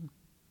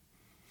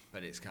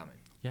 But it's coming.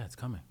 Yeah, it's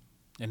coming,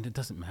 and it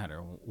doesn't matter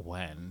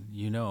when.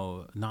 You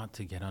know not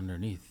to get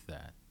underneath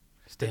that.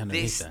 Stay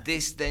underneath that.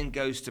 This then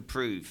goes to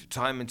prove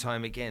time and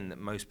time again that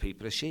most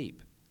people are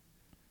sheep,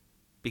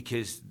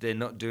 because they're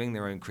not doing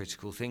their own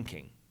critical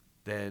thinking.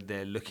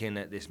 They're looking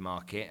at this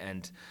market,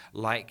 and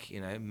like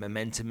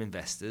momentum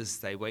investors,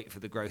 they wait for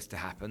the growth to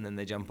happen, then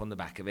they jump on the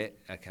back of it.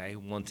 Okay,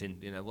 want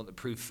the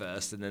proof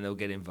first, and then they'll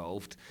get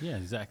involved. Yeah,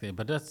 exactly.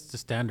 But that's the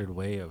standard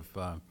way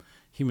of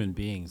human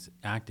beings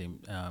acting,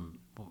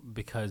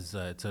 because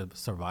it's a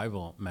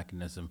survival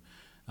mechanism.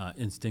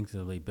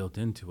 Instinctively built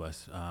into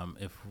us.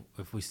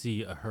 If we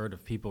see a herd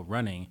of people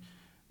running,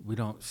 we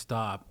don't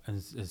stop and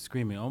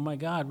screaming, "Oh my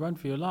God, run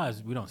for your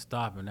lives!" We don't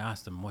stop and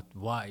ask them,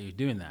 why are you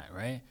doing that,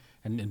 right?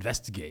 And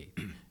investigate.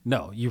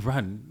 No, you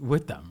run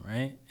with them,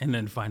 right? And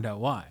then find out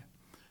why.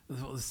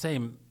 Well, the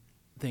same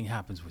thing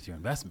happens with your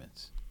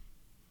investments,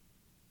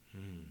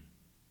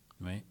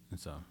 right? And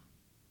so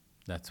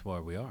that's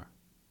where we are.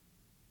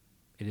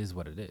 It is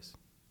what it is.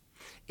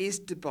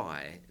 Is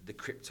Dubai the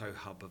crypto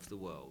hub of the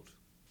world?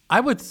 I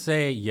would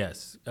say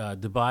yes.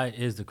 Dubai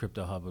is the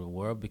crypto hub of the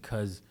world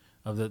because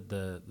of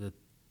the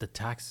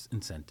tax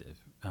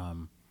incentive.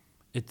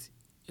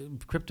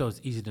 Crypto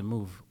is easy to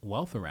move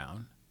wealth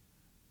around,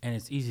 and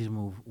it's easy to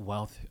move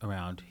wealth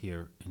around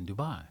here in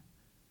Dubai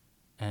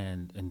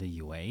and in the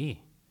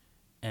UAE.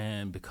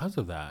 And because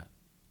of that,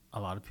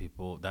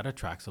 that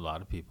attracts a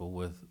lot of people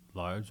with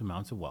large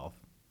amounts of wealth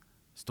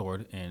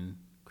stored in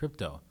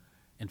crypto.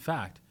 In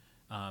fact,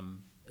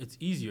 it's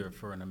easier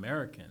for an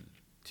American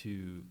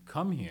to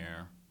come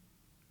here,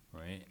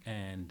 right,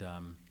 and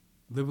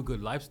live a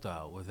good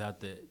lifestyle without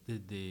the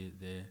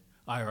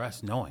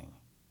IRS knowing,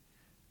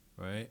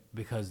 right,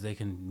 because they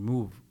can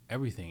move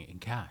everything in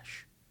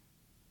cash,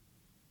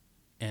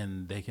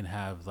 and they can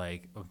have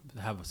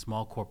a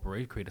small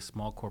corporation, create a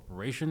small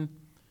corporation,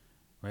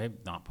 right,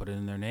 not put it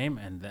in their name,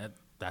 and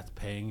that's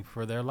paying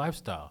for their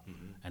lifestyle,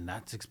 and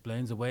that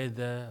explains away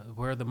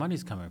where the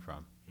money's coming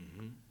from.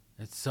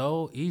 It's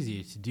so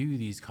easy to do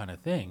these kind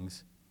of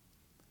things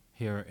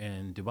here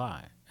in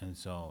Dubai, and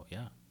so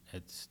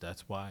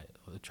that's why it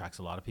attracts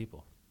a lot of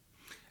people.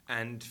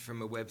 And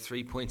from a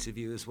Web3 point of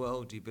view as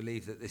well, do you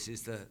believe that this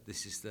is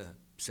the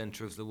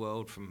center of the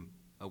world from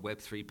a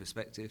Web3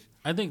 perspective?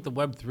 I think the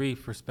Web3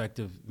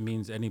 perspective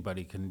means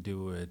anybody can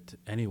do it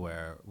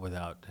anywhere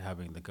without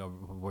having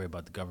worry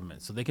about the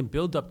government. So they can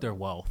build up their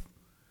wealth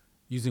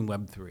using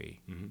Web3,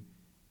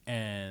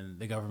 and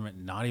the government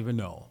not even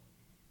know.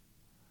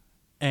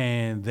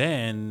 And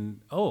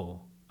then,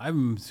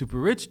 I'm super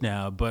rich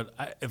now, but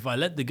if I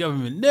let the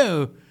government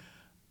know,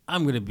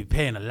 I'm going to be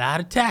paying a lot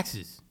of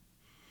taxes.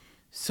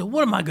 So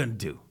what am I going to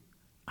do?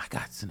 I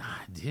got an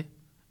idea.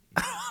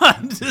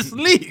 Just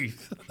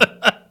leave.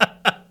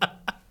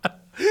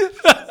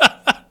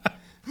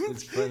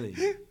 It's funny.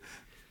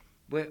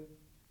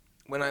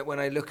 When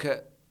I look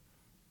at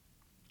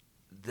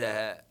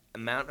the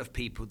amount of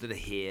people that are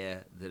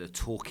here, that are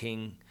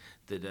talking,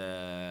 that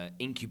are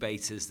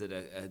incubators, that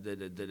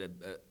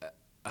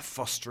are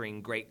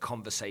fostering great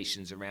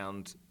conversations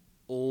around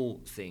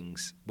all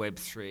things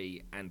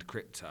Web3 and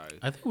crypto.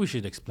 I think we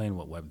should explain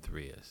what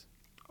Web3 is.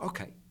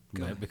 Okay.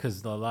 Go right? on.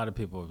 Because a lot of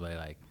people will be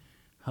like,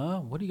 huh,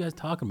 what are you guys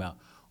talking about?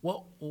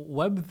 Well,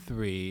 Web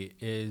 3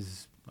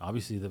 is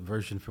obviously the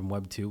version from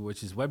Web 2,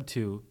 which is Web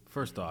 2,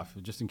 first off,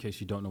 just in case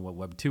you don't know what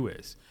Web 2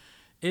 is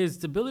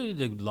the ability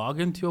to log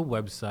into a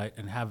website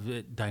and have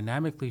it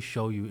dynamically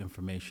show you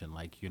information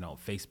like,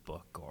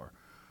 Facebook or,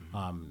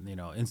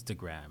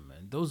 Instagram.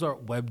 And those are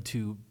Web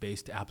 2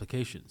 based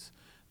applications.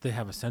 They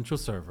have a central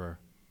server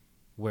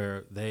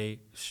where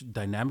they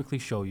dynamically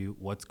show you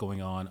what's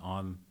going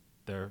on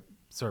their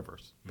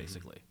servers,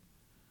 basically.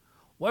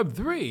 Web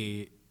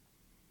 3,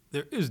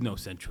 there is no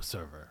central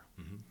server.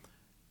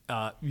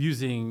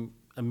 Using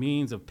a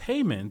means of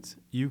payment,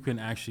 you can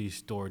actually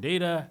store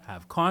data,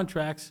 have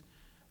contracts,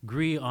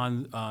 agree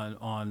on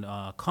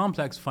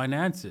complex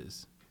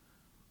financial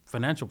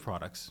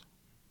products,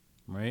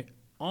 right,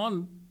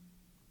 on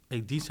a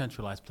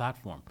decentralized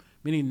platform.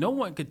 Meaning no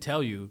one could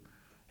tell you,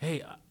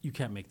 hey, you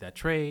can't make that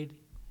trade,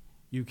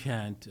 you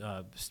can't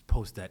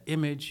post that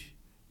image,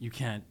 you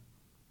can't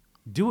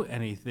do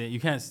anything, you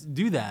can't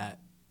do that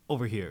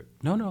over here.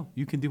 No,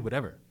 you can do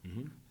whatever.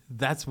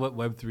 That's what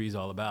Web3 is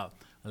all about,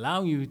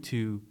 allowing you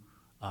to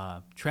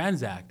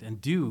transact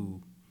and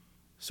do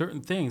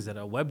certain things that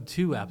a Web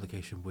 2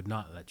 application would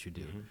not let you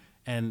do.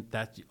 And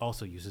that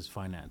also uses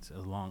finance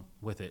along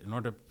with it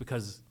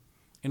because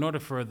in order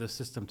for the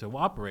system to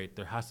operate,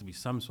 there has to be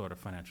some sort of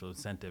financial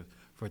incentive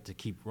for it to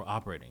keep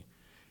operating.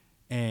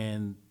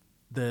 And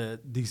the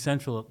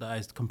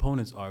decentralized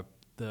components are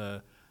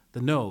the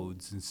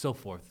nodes and so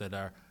forth that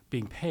are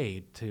being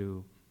paid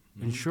to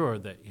ensure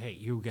that, hey,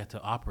 you get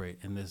to operate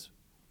in this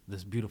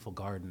beautiful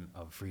garden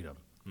of freedom.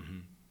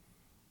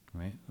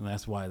 Right? And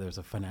that's why there's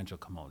a financial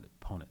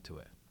component to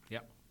it.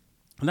 Yep.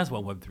 And that's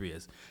what Web3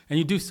 is. And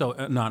you do so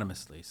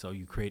anonymously. So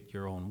you create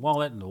your own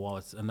wallet, and the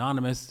wallet's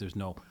anonymous. There's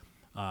no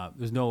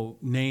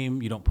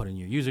name. You don't put in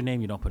your username.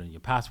 You don't put in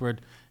your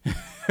password.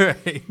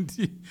 Right?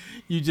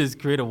 You just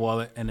create a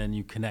wallet, and then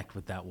you connect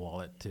with that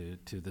wallet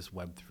to this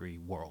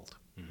Web3 world.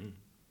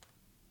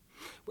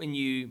 When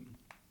you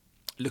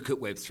look at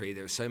Web3,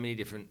 there are so many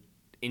different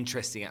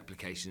interesting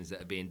applications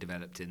that are being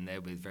developed in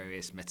there with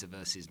various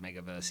metaverses,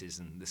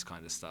 megaverses, and this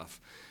kind of stuff.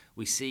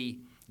 We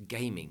see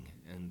gaming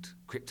and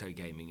crypto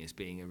gaming as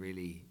being a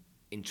really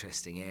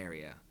interesting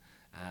area.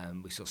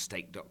 We saw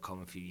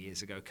Stake.com a few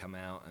years ago come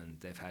out, and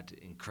they've had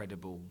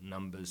incredible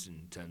numbers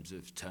in terms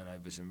of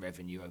turnovers and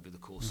revenue over the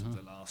course of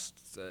the last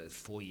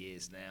 4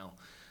 years now.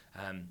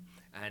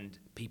 And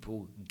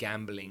people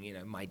gambling,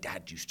 my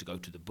dad used to go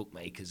to the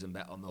bookmakers and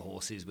bet on the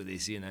horses with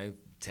his,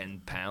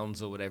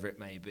 £10 or whatever it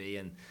may be.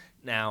 And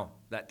now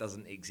that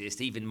doesn't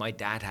exist. Even my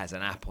dad has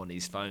an app on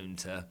his phone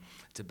to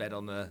bet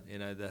on the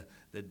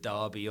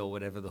Derby or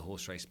whatever the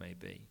horse race may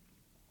be.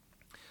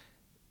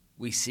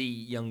 We see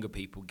younger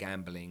people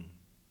gambling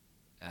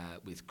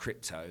with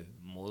crypto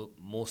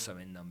more so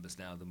in numbers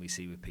now than we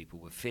see with people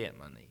with fiat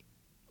money.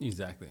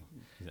 Exactly.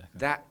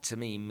 That to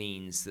me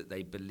means that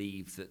they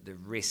believe that the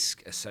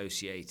risk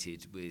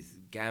associated with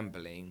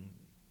gambling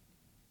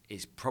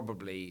is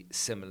probably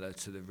similar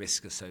to the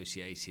risk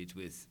associated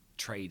with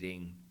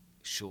trading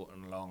short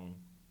and long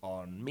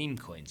on meme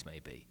coins,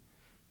 maybe.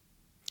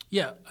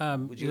 Yeah.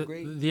 Would you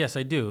agree? Yes,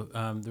 I do.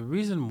 The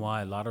reason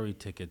why lottery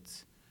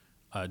tickets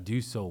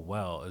do so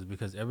well is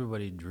because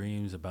everybody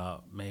dreams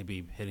about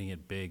maybe hitting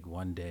it big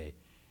one day.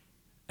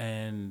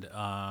 And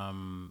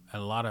a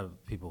lot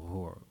of people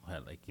who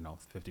had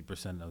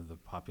 50% of the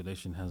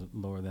population has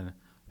lower than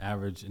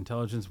average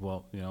intelligence.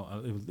 Well,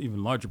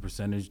 even larger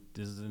percentage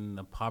is in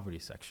the poverty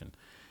section,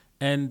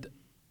 and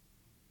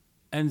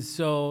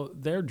so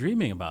they're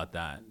dreaming about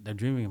that. They're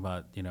dreaming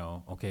about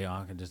okay,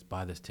 I can just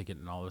buy this ticket,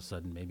 and all of a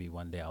sudden maybe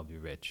one day I'll be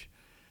rich,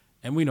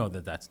 and we know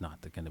that that's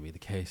not going to be the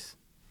case.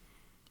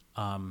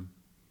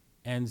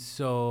 And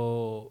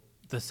so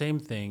the same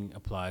thing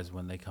applies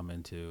when they come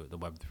into the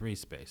Web3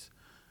 space.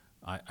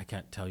 I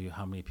can't tell you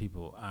how many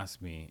people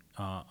ask me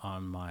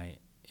on my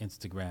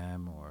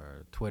Instagram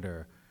or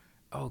Twitter,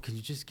 oh, can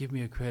you just give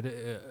me a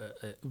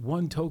credit,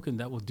 one token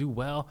that will do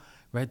well,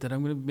 right, that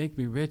I'm going to make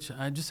me rich?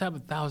 I just have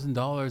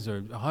 $1,000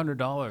 or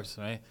 $100,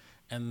 right?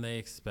 And they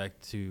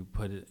expect to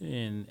put it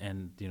in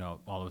and,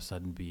 all of a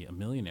sudden be a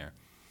millionaire.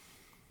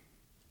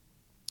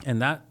 And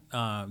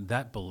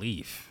that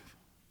belief,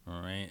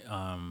 all right,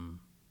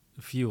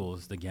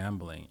 fuels the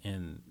gambling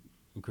in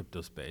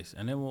crypto space,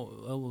 and it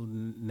will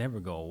never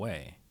go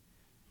away.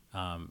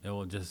 It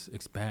will just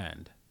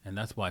expand, and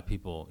that's why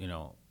people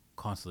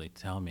constantly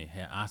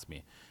ask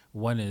me,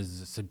 when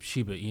is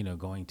Shiba Inu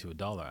going to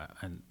 $1?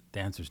 And the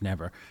answer's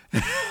never.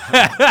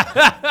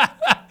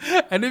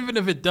 And even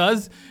if it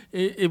does,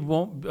 it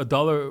won't.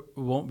 $1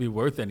 won't be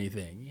worth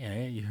anything.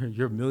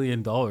 Your $1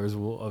 million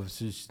of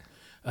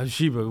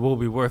Shiba will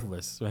be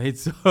worthless, right?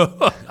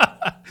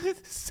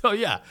 So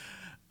yeah.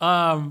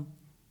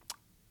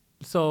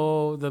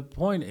 So the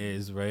point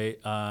is, right,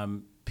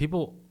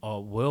 people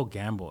will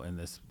gamble in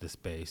this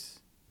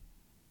space,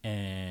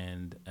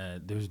 and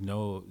there's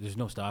no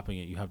stopping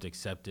it. You have to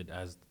accept it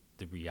as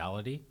the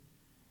reality,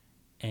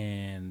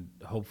 and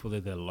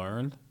hopefully they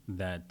learn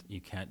that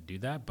you can't do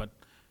that, but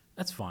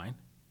that's fine.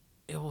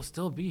 it will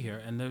still be here.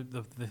 And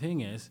the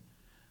thing is,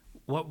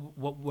 what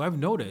I've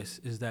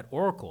noticed is that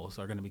oracles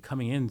are going to be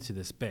coming into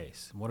this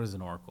space. What is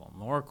an oracle?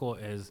 An oracle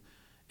is,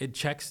 it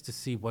checks to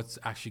see what's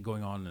actually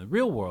going on in the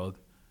real world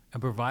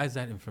and provides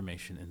that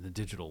information in the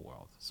digital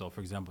world. So,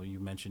 for example, you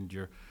mentioned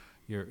your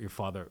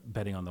father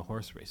betting on the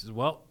horse races.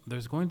 Well,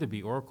 there's going to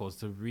be oracles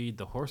to read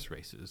the horse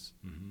races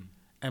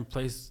and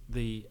place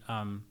the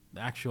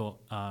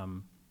actual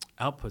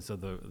outputs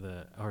of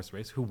the horse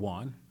race, who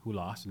won, who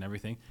lost, and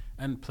everything,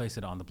 and place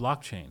it on the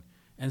blockchain.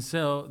 And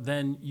so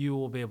then you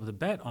will be able to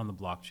bet on the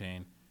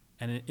blockchain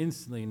and it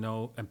instantly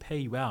know and pay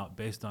you out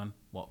based on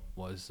what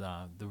was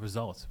the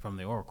results from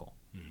the oracle.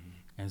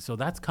 And so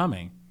that's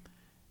coming.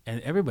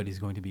 And everybody's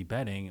going to be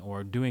betting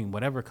or doing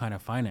whatever kind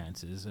of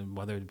finances, and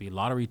whether it be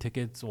lottery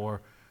tickets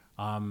or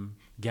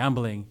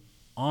gambling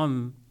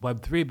on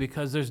Web3,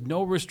 because there's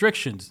no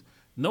restrictions.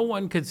 No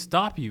one could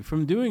stop you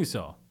from doing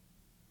so.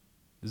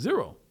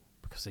 Zero.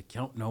 Because they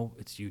don't know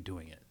it's you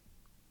doing it.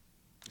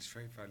 It's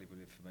very valuable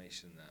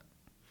information, that.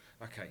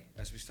 Okay,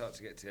 as we start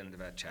to get to the end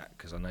of our chat,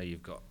 because I know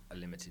you've got a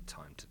limited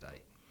time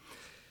today.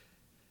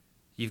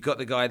 You've got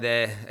the guy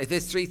there. If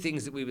there's three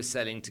things that we were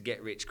selling to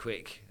get rich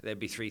quick, there'd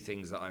be three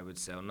things that I would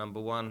sell. Number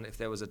one, if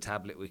there was a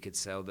tablet we could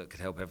sell that could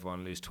help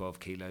everyone lose 12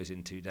 kilos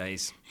in 2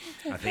 days,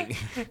 I think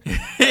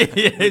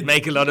we'd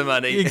make a lot of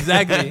money.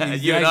 Exactly.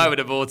 You and I would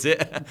have bought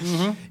it.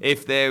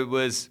 If there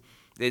was...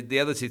 The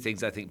other two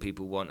things I think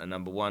people want are,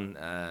 number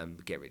one,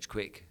 get rich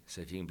quick.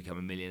 So if you can become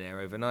a millionaire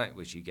overnight,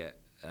 which you get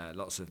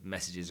lots of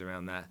messages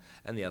around that.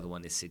 And the other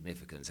one is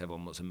significance.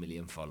 Everyone wants 1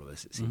 million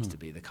followers. It seems to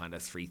be the kind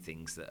of three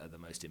things that are the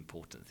most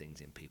important things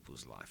in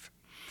people's life.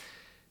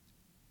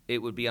 It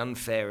would be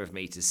unfair of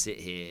me to sit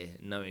here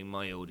knowing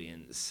my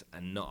audience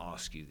and not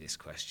ask you this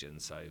question.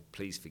 So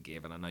please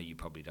forgive. And I know you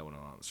probably don't want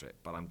to answer it,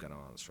 but I'm going to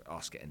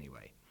ask it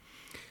anyway.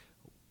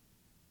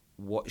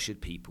 What should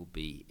people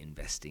be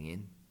investing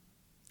in?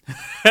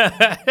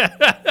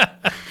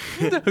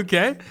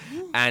 Okay.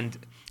 And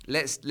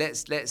let's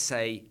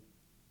say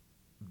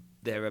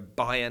they're a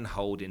buy and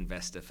hold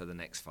investor for the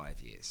next 5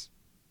 years.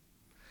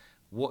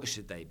 What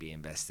should they be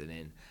invested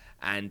in?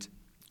 And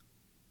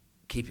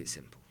keep it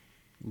simple.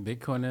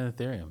 Bitcoin and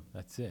Ethereum.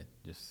 That's it.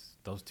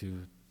 Just those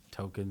two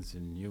tokens,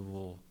 and you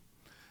will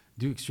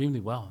do extremely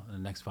well in the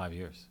next 5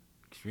 years.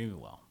 Extremely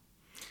well.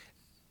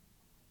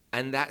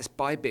 And that's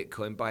buy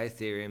Bitcoin, buy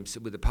Ethereum, so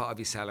with a part of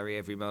your salary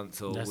every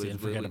month, or That's it, and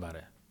forget about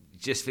it.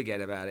 Just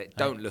forget about it.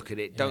 Don't look at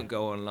it. Don't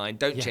go online.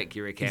 Don't check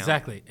your account.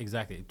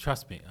 Exactly.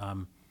 Trust me.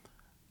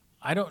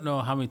 I don't know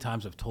how many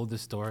times I've told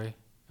this story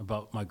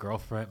about my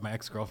girlfriend, my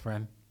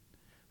ex-girlfriend,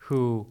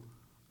 who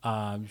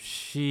I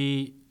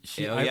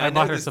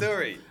bought her some.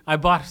 Story. I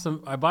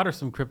bought her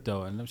some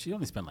crypto, and she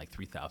only spent like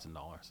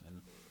 $3,000.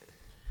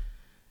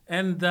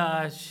 And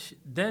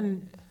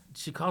then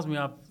she calls me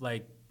up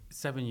like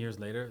 7 years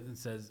later and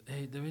says,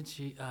 "Hey, Da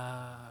Vinci,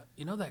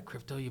 you know that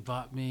crypto you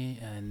bought me,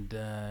 and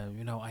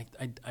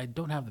I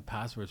don't have the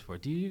passwords for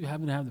it. Do you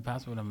happen to have the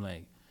password?" I'm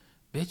like,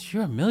 "Bitch,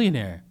 you're a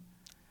millionaire."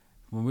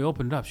 When we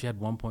opened it up, she had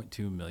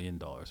 $1.2 million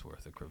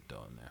worth of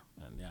crypto in there.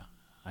 And yeah,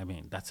 I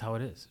mean, that's how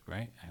it is,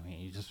 right? I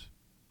mean, you just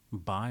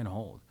buy and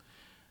hold.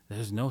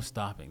 There's no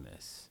stopping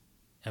this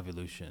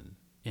evolution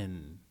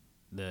in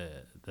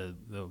the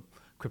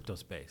crypto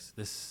space.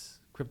 This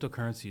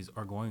cryptocurrencies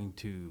are going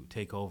to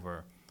take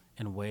over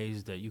in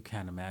ways that you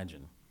can't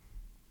imagine.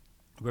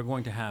 We're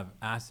going to have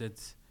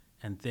assets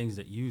and things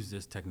that use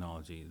this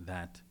technology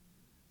that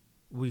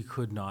we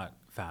could not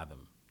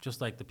fathom. Just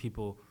like the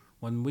people,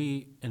 when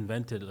we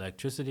invented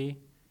electricity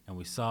and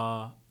we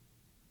saw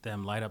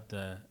them light up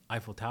the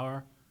Eiffel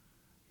Tower,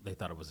 they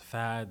thought it was a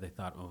fad. They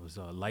thought it was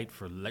a light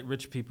for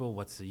rich people.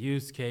 What's the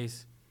use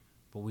case?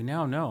 But we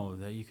now know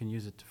that you can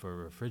use it for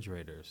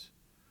refrigerators,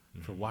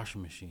 for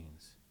washing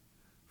machines,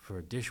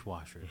 for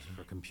dishwashers,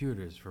 for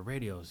computers, for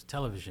radios,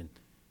 television.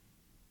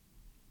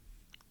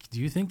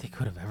 Do you think they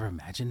could have ever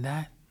imagined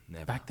that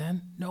back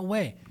then? No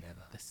way.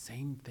 Never. The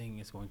same thing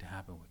is going to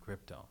happen with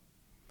crypto,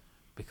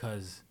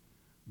 because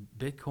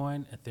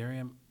Bitcoin,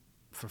 Ethereum,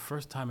 for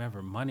first time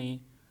ever,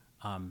 money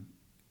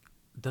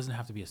doesn't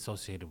have to be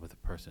associated with a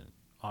person.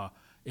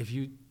 If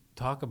you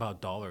talk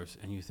about dollars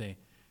and you say,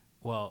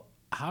 well,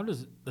 how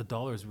does the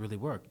dollars really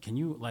work? Can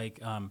you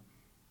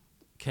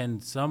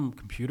can some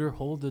computer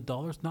hold the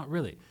dollars? Not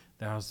really.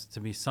 There has to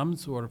be some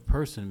sort of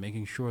person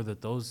making sure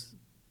that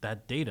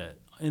that data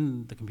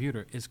in the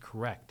computer is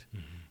correct.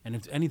 And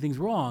if anything's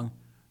wrong,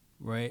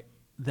 right,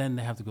 then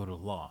they have to go to the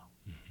law.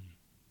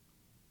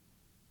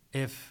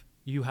 If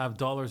you have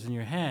dollars in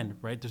your hand,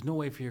 right, there's no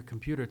way for your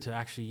computer to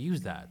actually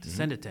use that, to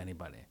send it to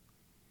anybody.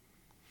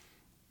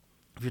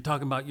 If you're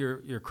talking about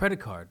your credit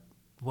card,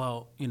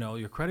 well,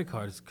 your credit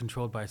card is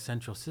controlled by a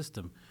central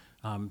system.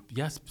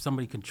 Yes,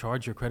 somebody can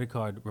charge your credit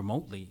card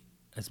remotely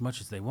as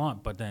much as they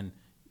want, but then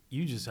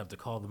you just have to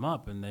call them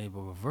up and they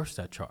will reverse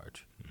that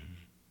charge.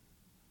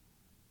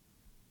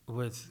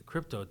 With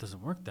crypto, it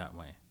doesn't work that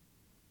way.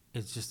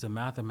 It's just a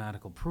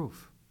mathematical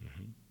proof.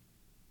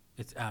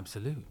 It's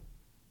absolute.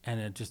 And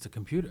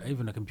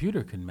even a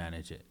computer can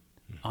manage it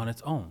on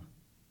its own.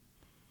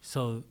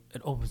 So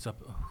it opens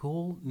up a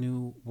whole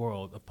new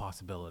world of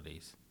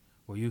possibilities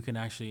where you can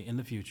actually, in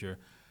the future,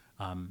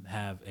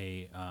 have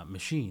a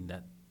machine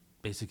that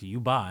basically you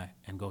buy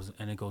and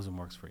it goes and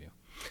works for you.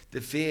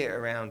 The fear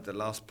around the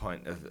last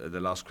point of the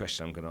last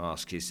question I'm going to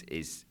ask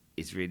is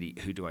really,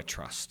 who do I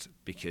trust?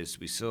 Because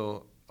we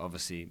saw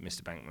obviously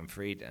Mr.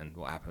 Bankman-Fried and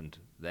what happened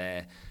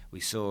there. We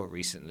saw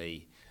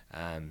recently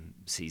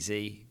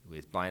CZ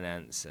with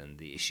Binance and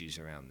the issues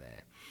around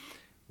there.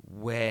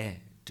 Where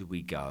do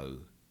we go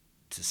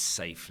to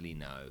safely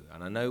know?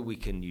 And I know we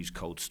can use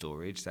cold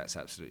storage, that's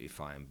absolutely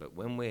fine, but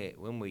when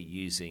we're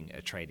using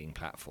a trading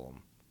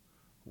platform,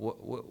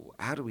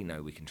 how do we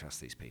know we can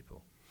trust these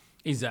people?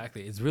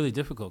 Exactly. It's really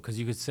difficult because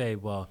you could say,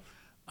 well,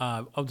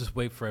 I'll just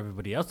wait for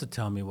everybody else to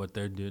tell me what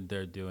they're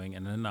doing,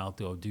 and then I'll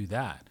go do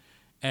that.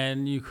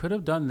 And you could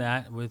have done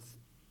that with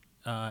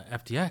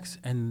FTX,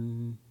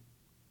 and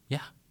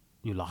yeah,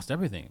 you lost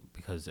everything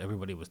because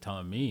everybody was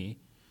telling me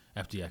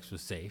FTX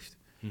was safe.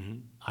 Mm-hmm.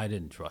 I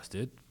didn't trust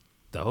it,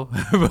 though.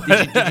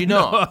 Did you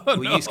not? No,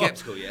 Were you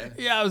skeptical, yeah?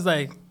 Yeah, I was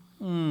like,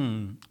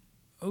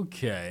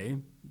 okay,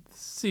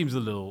 seems a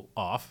little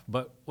off,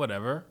 but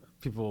whatever.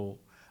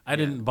 I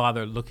didn't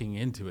bother looking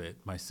into it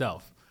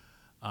myself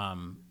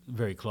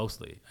very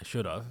closely. I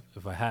should have.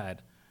 If I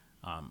had,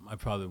 I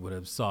probably would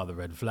have saw the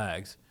red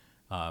flags.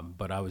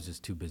 But I was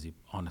just too busy.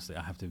 Honestly,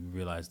 I have to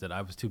realize that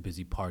I was too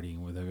busy partying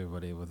with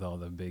everybody with all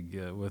the big,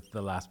 with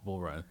the last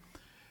bull run.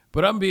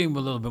 But I'm being a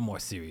little bit more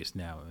serious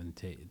now and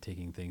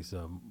taking things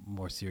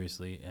more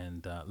seriously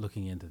and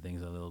looking into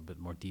things a little bit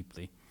more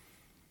deeply.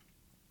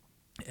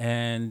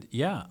 And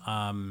yeah.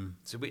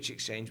 So which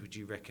exchange would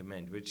you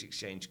recommend? Which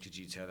exchange could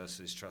you tell us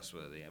is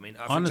trustworthy? I mean,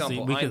 for honestly,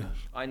 example,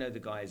 I know the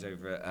guys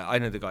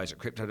at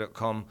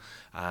Crypto.com.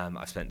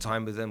 I've spent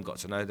time with them, got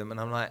to know them, and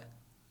I'm like,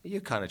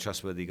 you're kind of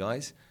trustworthy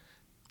guys.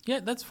 Yeah,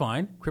 that's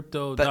fine.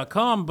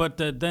 Crypto.com, but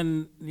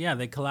then,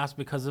 they collapsed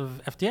because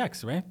of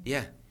FTX, right?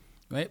 Yeah.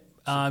 Right?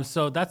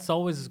 So that's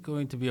always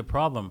going to be a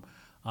problem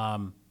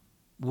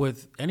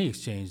with any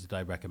exchange that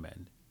I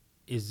recommend.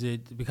 Is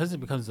it because it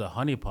becomes a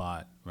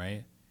honeypot,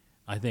 right?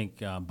 I think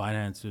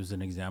Binance was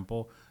an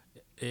example.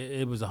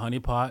 It was a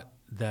honeypot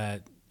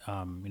that,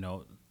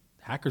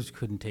 hackers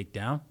couldn't take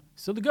down,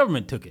 so the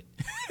government took it.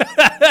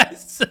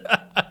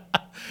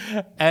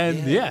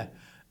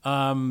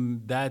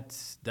 And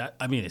that's that.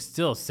 I mean, it's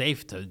still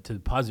safe to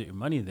deposit your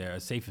money there,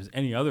 as safe as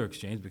any other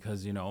exchange,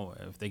 because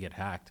if they get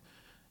hacked,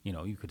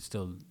 you could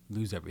still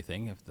lose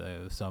everything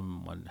if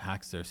someone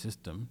hacks their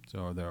system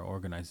or their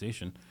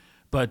organization.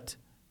 But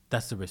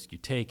that's the risk you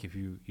take if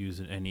you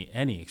use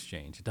any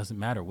exchange. It doesn't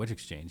matter which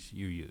exchange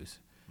you use.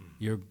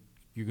 You're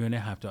going to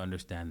have to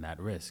understand that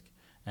risk.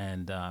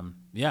 And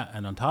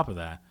and on top of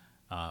that,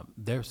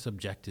 they're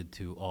subjected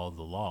to all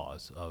the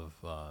laws of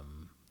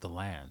the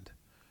land.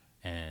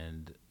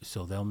 And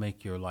so they'll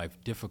make your life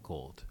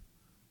difficult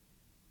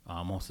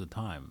most of the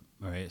time,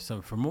 right?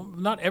 So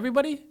not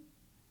everybody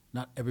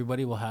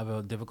will have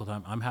a difficult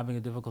time. I'm having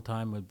a difficult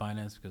time with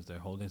Binance because they're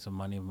holding some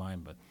money of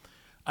mine, but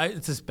I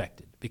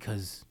suspect it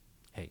because,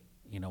 hey,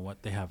 you know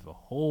what? They have a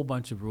whole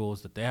bunch of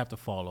rules that they have to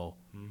follow,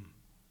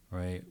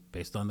 right,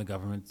 based on the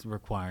government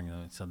requiring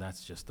them. So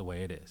that's just the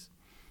way it is.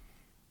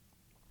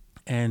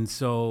 And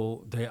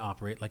so they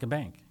operate like a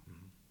bank.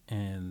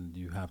 And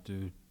you have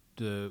to,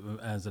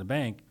 as a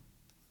bank,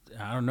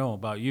 I don't know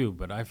about you,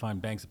 but I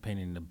find banks a pain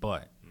in the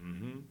butt.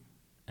 Mm-hmm.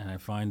 And I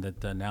find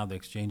that now the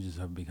exchanges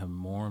have become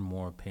more and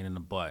more a pain in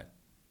the butt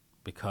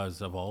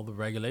because of all the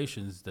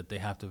regulations that they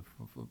have to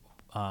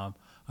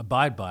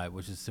abide by,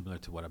 which is similar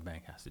to what a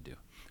bank has to do.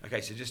 Okay,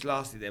 so just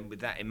lastly then, with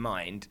that in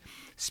mind,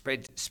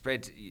 spread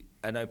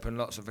and open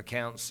lots of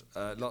accounts,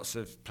 lots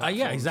of platforms.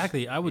 Yeah,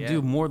 exactly. I would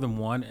do more than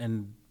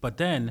one, but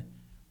then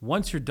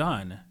once you're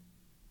done,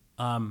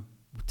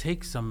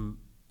 take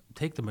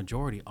the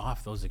majority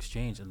off those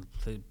exchanges and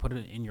put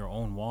it in your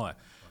own wallet.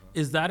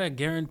 Is that a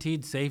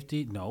guaranteed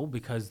safety? No,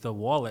 because the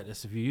wallet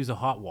is, if you use a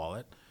hot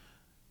wallet,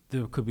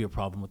 there could be a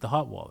problem with the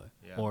hot wallet,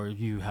 or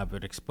you have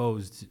it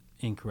exposed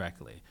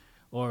incorrectly,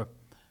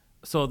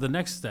 so the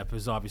next step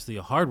is obviously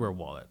a hardware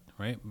wallet,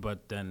 right?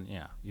 But then,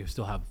 you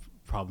still have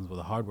problems with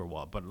a hardware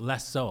wallet, but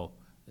less so.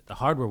 The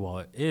hardware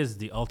wallet is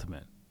the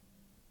ultimate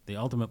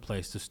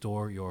place to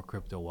store your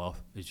crypto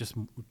wealth. It's just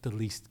the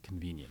least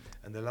convenient.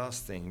 And the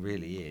last thing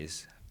really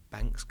is,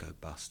 banks go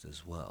bust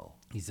as well.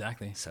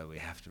 Exactly. So we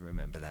have to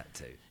remember that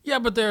too. Yeah,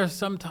 but they're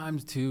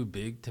sometimes too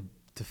big to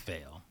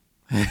fail.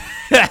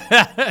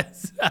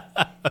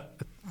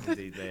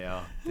 Indeed they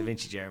are. Da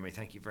Vinci Jeremy,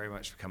 thank you very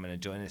much for coming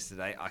and joining us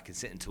today. I can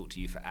sit and talk to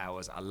you for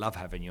hours. I love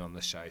having you on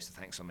the show, so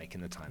thanks for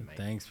making the time, mate.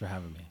 Thanks for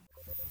having me.